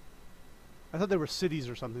 I thought they were cities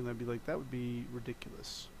or something. That'd be like, that would be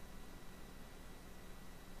ridiculous.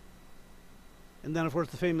 And then, of course,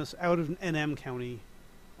 the famous out of NM County,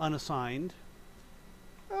 unassigned.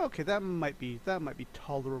 Okay, that might be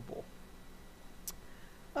tolerable.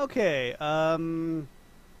 Okay, I'm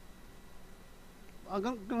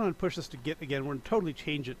going to push this to Git again. We're going to totally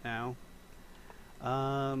change it now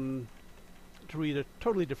to read a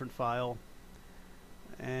totally different file.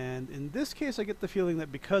 And in this case, I get the feeling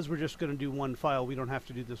that because we're just going to do one file, we don't have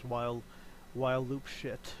to do this while loop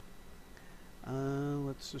shit.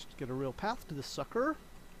 Let's just get a real path to this sucker.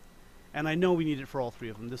 And I know we need it for all three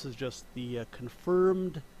of them. This is just the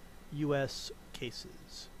confirmed US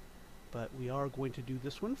cases. But we are going to do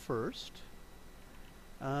this one first.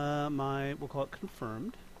 We'll call it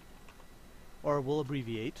confirmed. Or we'll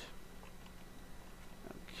abbreviate.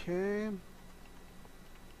 Okay.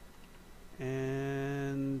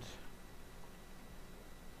 And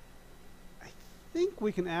I think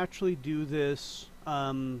we can actually do this.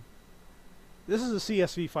 This is a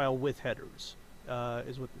CSV file with headers,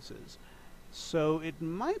 is what this is. So it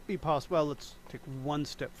might be possible. Well, let's take one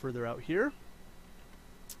step further out here.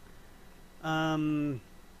 Losing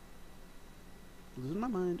my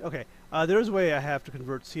mind. Okay, there's a way I have to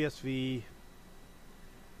convert CSV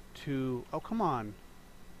to. Oh, come on.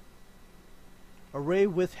 Array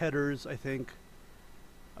with headers, I think.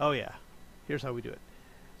 Oh yeah, here's how we do it.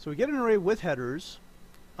 So we get an array with headers,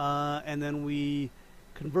 and then we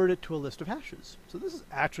convert it to a list of hashes. So this is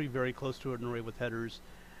actually very close to an array with headers.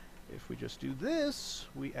 If we just do this,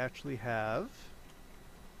 we actually have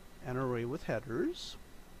an array with headers.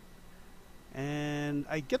 And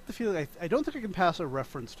I get the feeling, I don't think I can pass a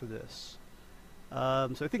reference to this.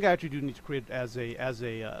 So I think I actually do need to create it as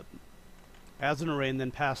an array and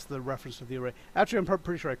then pass the reference to the array. Actually, I'm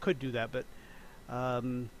pretty sure I could do that, but now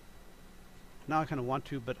I kind of want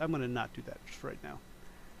to, but I'm going to not do that just right now.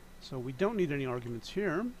 So we don't need any arguments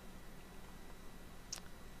here.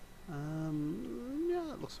 Yeah,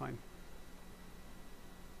 that looks fine.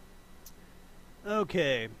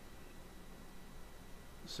 Okay.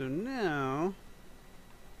 So now,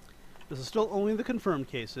 this is still only the confirmed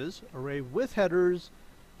cases. Array with headers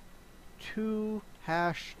to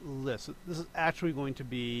hash list. This is actually going to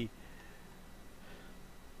be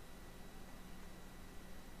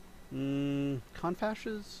conf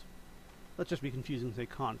hashes. Let's just be confusing and say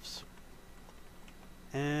confs.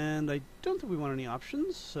 And I don't think we want any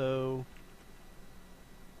options, so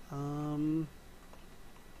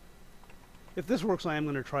if this works, I am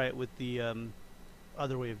going to try it with the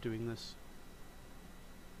other way of doing this.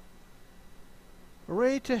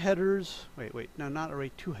 Array to headers. Wait, no, not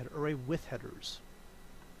array to header. Array with headers.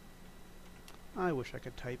 I wish I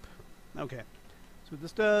could type. Okay, so what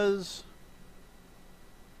this does.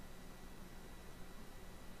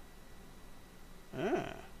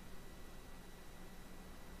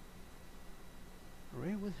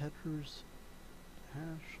 Array with headers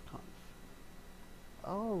hash conf.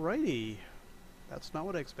 Alrighty. That's not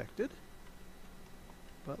what I expected.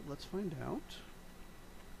 But let's find out.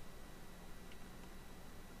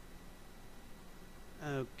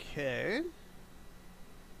 Okay.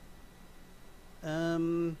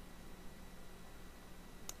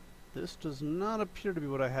 This does not appear to be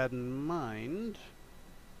what I had in mind.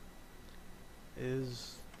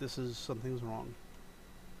 Something's wrong.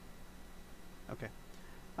 Okay.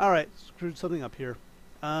 Alright, screwed something up here.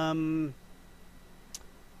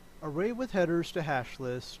 Array with headers to hash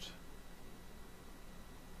list.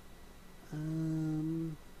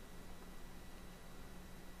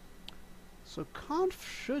 So conf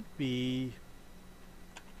should be.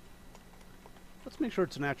 Let's make sure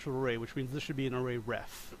it's an actual array, which means this should be an array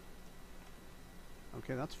ref.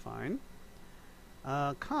 Okay, that's fine.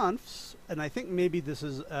 Confs, and I think maybe this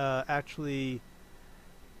is actually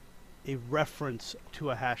a reference to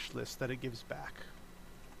a hash list that it gives back.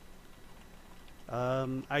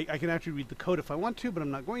 I can actually read the code if I want to, but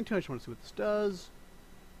I'm not going to. I just want to see what this does.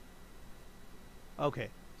 Okay,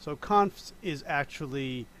 so confs is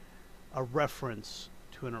actually a reference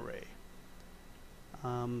to an array.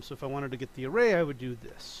 So if I wanted to get the array, I would do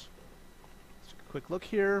this. Let's take a quick look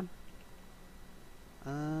here.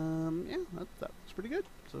 Yeah, that looks pretty good.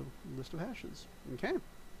 So, list of hashes. Okay.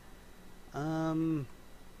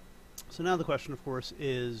 So now the question, of course,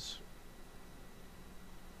 is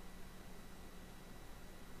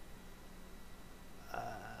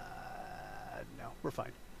no, we're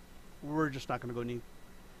fine. We're just not going to go neat.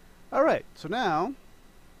 All right, so now,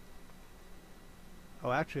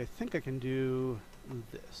 oh, actually, I think I can do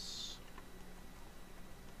this.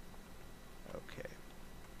 Okay.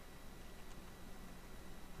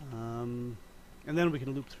 And then we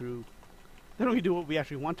can loop through. Then we can do what we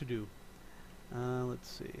actually want to do. Let's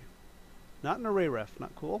see. Not an array ref,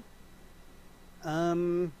 not cool.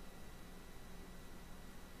 I'm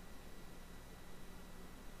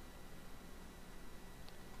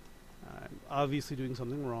obviously doing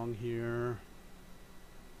something wrong here.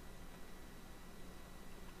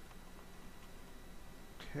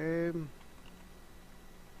 Okay.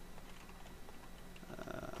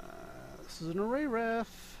 This is an array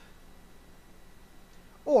ref.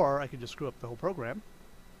 Or I could just screw up the whole program.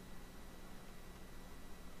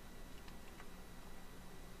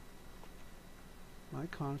 My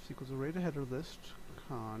conf equals array to header list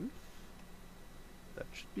conf. That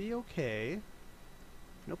should be okay.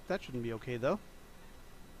 Nope, that shouldn't be okay though.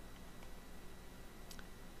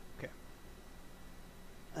 Okay.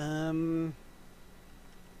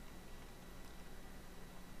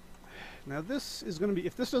 Now this is going to be,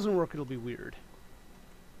 if this doesn't work, it'll be weird.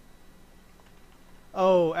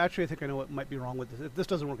 Oh, actually I think I know what might be wrong with this. If this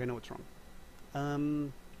doesn't work, I know what's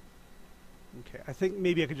wrong. Okay, I think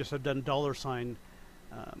maybe I could just have done $.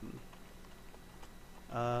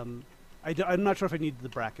 I'm not sure if I need the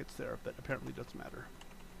brackets there, but apparently it doesn't matter.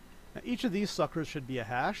 Now each of these suckers should be a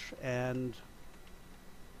hash, and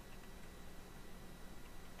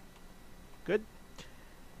good.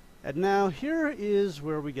 And now here is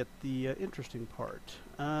where we get the interesting part.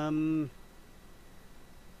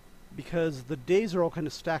 Because the days are all kind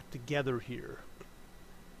of stacked together here.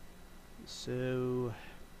 So,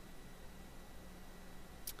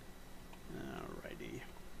 alrighty.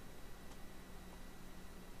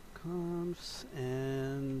 Confs,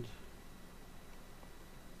 and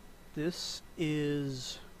this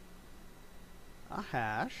is a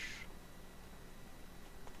hash.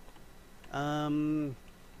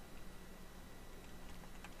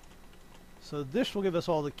 So this will give us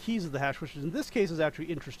all the keys of the hash, which in this case is actually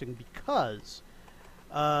interesting because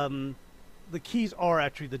the keys are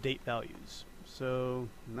actually the date values. So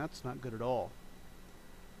that's not good at all.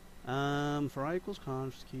 For I equals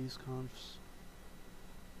confs, keys, confs.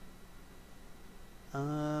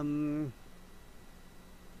 Oh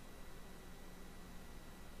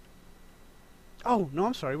no,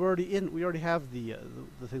 I'm sorry. We already have the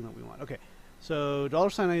thing that we want. Okay, so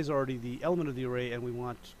 $i is already the element of the array, and we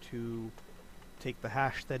want to take the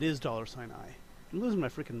hash that is $i. I'm losing my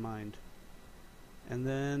freaking mind. And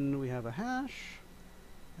then we have a hash,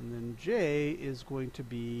 and then J is going to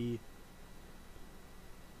be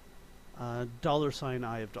 $i of $J.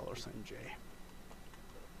 I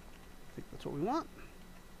think that's what we want.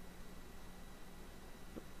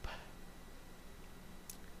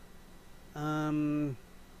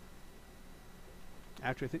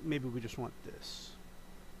 Actually, I think maybe we just want this.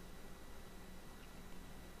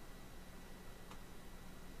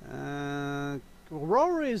 Well, raw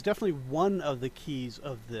array is definitely one of the keys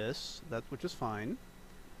of this, which is fine.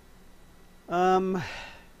 But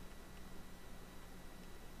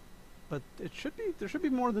it should be, there should be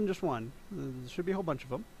more than just one. There should be a whole bunch of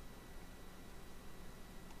them.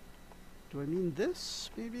 Do I mean this,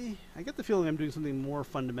 maybe? I get the feeling I'm doing something more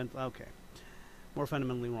fundamental. Okay. More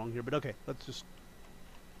fundamentally wrong here, but okay, let's just...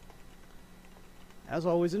 As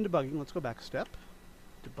always in debugging, let's go back a step.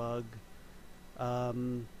 Debug.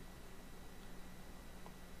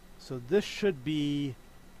 So this should be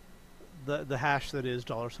the hash that is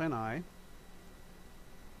 $i.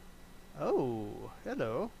 Oh,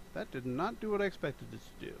 hello. That did not do what I expected it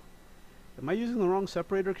to do. Am I using the wrong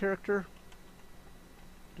separator character?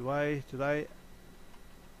 Did I... What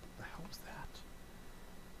the hell was that?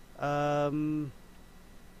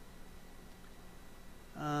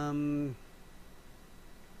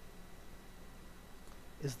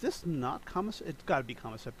 Is this not comma... It's got to be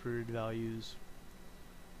comma separated values.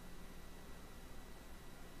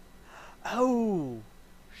 Oh!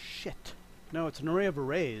 Shit. No, it's an array of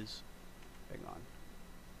arrays. Hang on.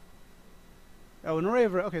 Oh, an array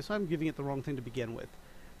of... Okay, so I'm giving it the wrong thing to begin with.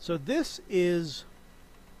 So this is...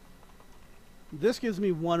 This gives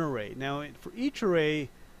me one array. Now, for each array...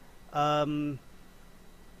 so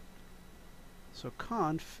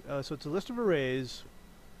conf... so it's a list of arrays...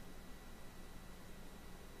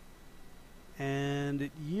 And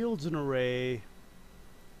it yields an array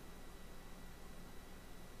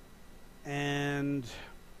And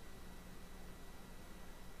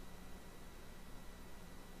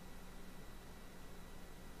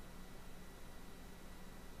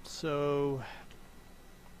so,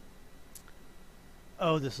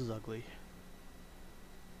 oh, this is ugly.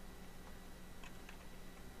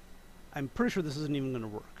 I'm pretty sure this isn't even going to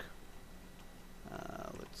work.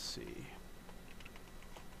 Let's see.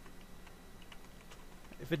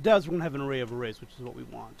 If it does, we're going to have an array of arrays, which is what we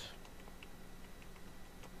want.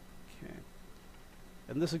 Okay.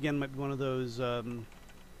 And this, again, might be one of those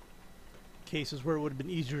cases where it would have been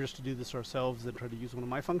easier just to do this ourselves than try to use one of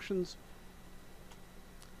my functions.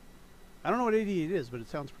 I don't know what 88 is, but it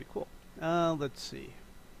sounds pretty cool. Let's see.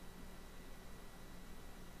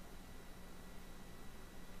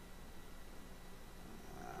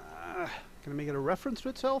 Can I make it a reference to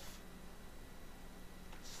itself?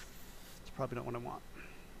 It's probably not what I want.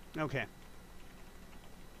 Okay.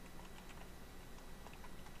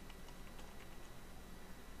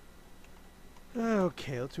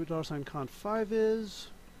 Okay, let's see what $conf5 is.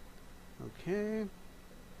 Okay.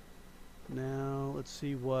 Now, let's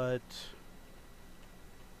see what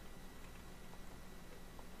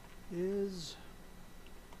is.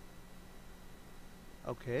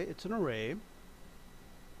 Okay, it's an array.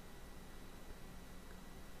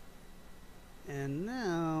 And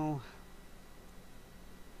now,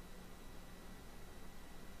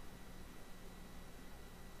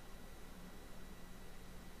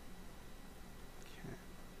 okay.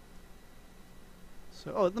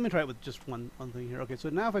 So, oh, let me try it with just one thing here. Okay, so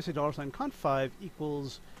now if I say $conf5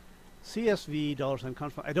 equals CSV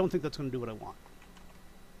 $conf5, I don't think that's going to do what I want.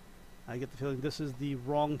 I get the feeling this is the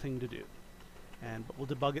wrong thing to do. But we'll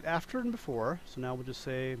debug it after and before. So now we'll just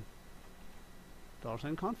say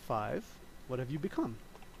 $conf5. What have you become?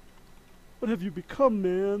 What have you become,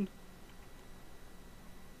 man?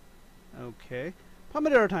 Okay.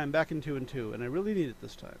 Pomodoro time back in 2 and 2, and I really need it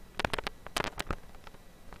this time.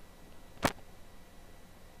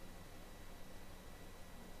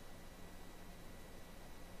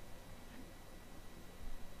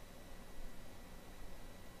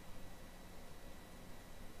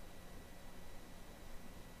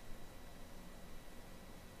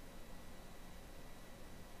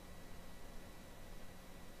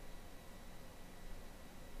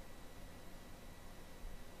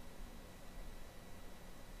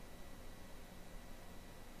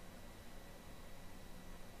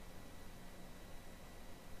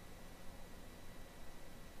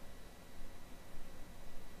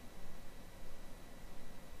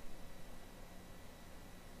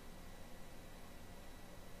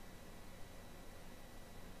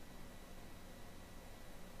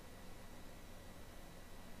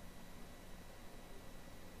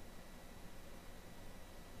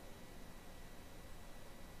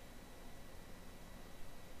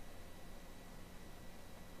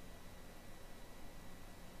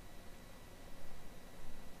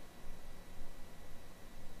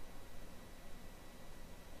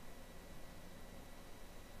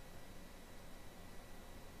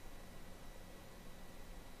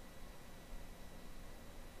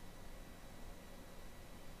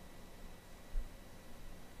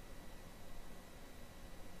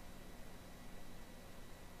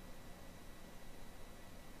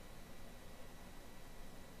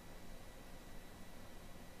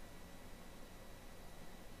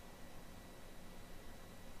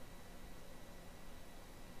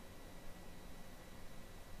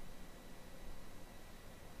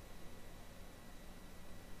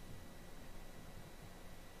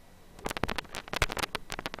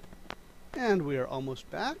 And we are almost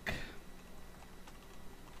back.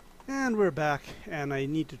 And we're back, and I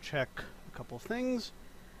need to check a couple things.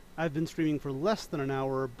 I've been streaming for less than an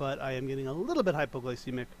hour, but I am getting a little bit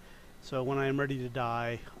hypoglycemic, so when I am ready to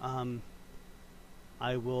die,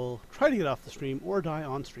 I will try to get off the stream or die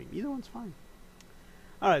on stream. Either one's fine.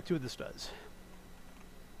 Alright, see what this does.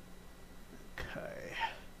 Okay.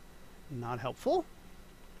 Not helpful.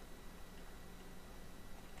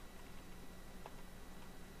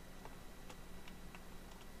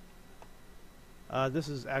 This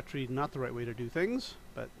is actually not the right way to do things,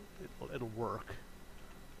 but it'll work.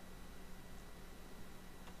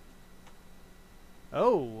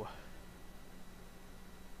 Oh!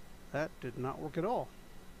 That did not work at all.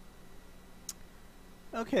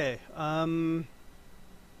 Okay, so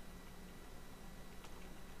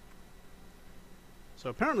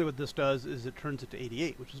apparently what this does is it turns it to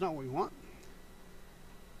 88, which is not what we want.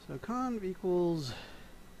 So conv equals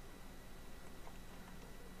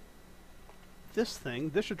this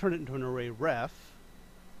thing. This should turn it into an array ref.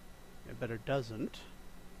 It better doesn't.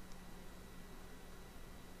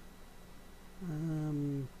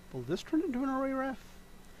 Will this turn into an array ref?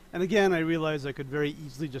 And again, I realize I could very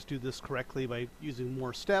easily just do this correctly by using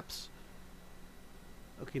more steps.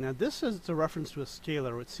 Okay, now this is a reference to a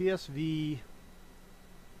scalar with CSV.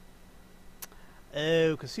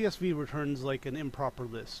 Oh, because CSV returns like an improper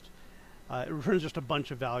list. It returns just a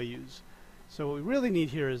bunch of values. So what we really need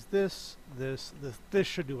here is this. This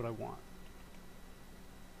should do what I want.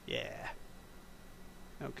 Yeah.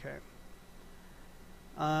 Okay.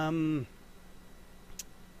 And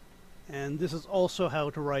this is also how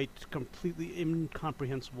to write completely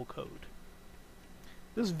incomprehensible code.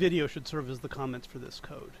 This video should serve as the comments for this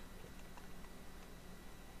code.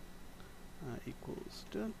 Equals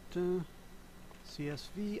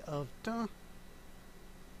CSV of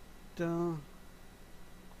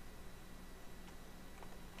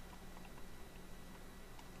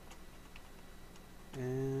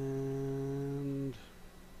and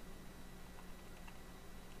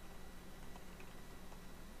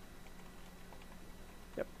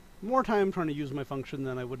yep, more time trying to use my function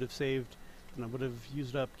than I would have saved, and I would have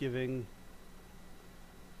used up giving.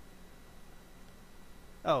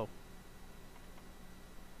 Oh.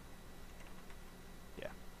 Yeah.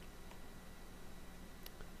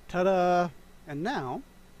 Ta-da! And now,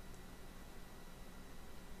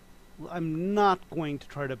 I'm not going to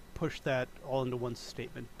try to push that all into one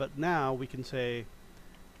statement, but now we can say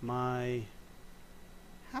my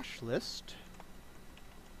hash list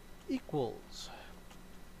equals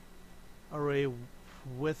array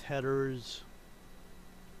with headers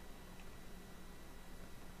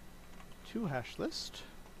to hash list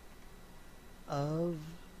of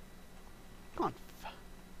conf.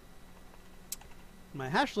 My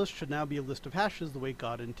hash list should now be a list of hashes the way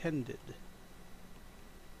God intended.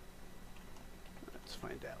 Let's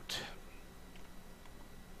find out.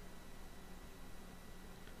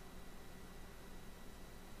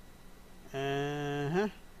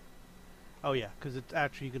 Oh yeah, because it's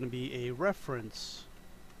actually going to be a reference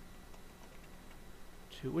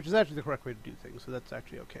to, which is actually the correct way to do things, so that's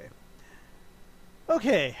actually okay.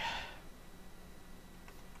 Okay.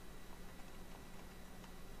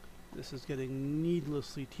 This is getting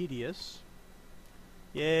needlessly tedious.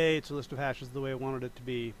 Yay, it's a list of hashes the way I wanted it to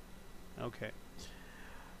be. Okay.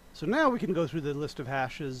 So now we can go through the list of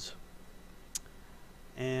hashes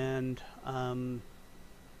and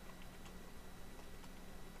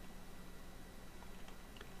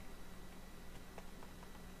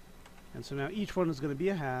so now each one is going to be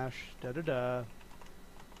a hash, da-da-da.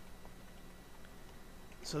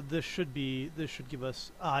 So this should give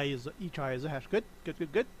us each I is a hash. Good, good,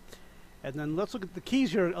 good, good. And then let's look at the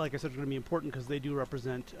keys here. Like I said, are going to be important because they do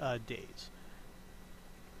represent days.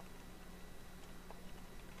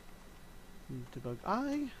 Debug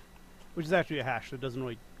I, which is actually a hash, so it's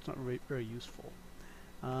not really very useful.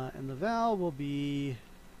 And the val will be,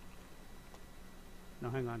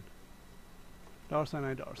 no, hang on, $I, $J.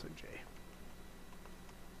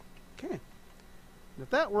 Okay. And if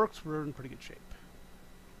that works, we're in pretty good shape.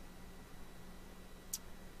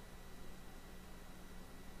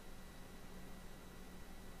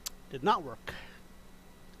 Did not work.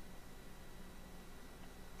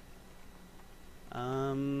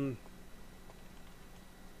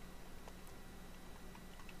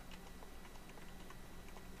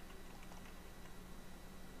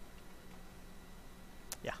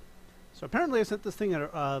 Yeah. So apparently I sent this thing at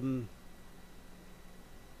a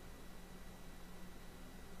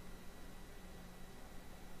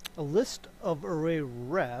list of array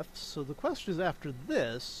refs. So the question is, after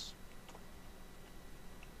this,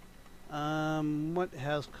 what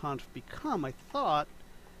has conf become? I thought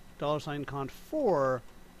 $conf4, for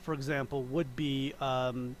example, would be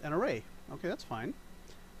an array. Okay, that's fine.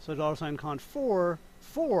 So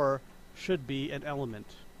 $conf4 should be an element,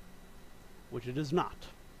 which it is not.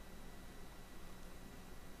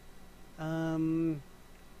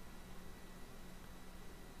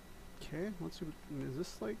 Okay, let's see. Is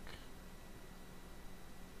this like?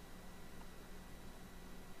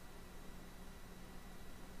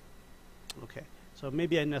 Okay, so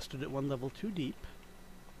maybe I nested it one level too deep.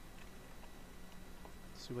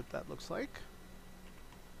 Let's see what that looks like.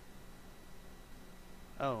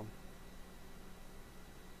 Oh.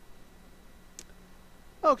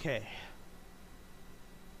 Okay.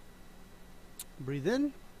 Breathe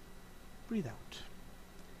in, breathe out.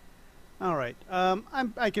 All right.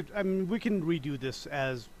 We can redo this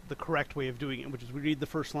as the correct way of doing it, which is we read the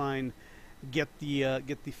first line, get the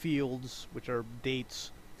fields, which are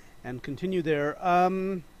dates, and continue there.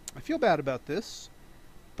 I feel bad about this,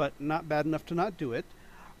 but not bad enough to not do it.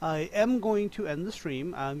 I am going to end the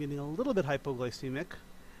stream. I'm getting a little bit hypoglycemic.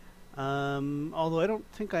 Although I don't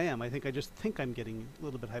think I am. I just think I'm getting a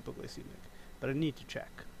little bit hypoglycemic, but I need to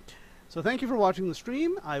check. So thank you for watching the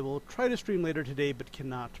stream. I will try to stream later today, but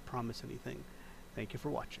cannot promise anything. Thank you for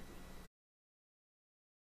watching.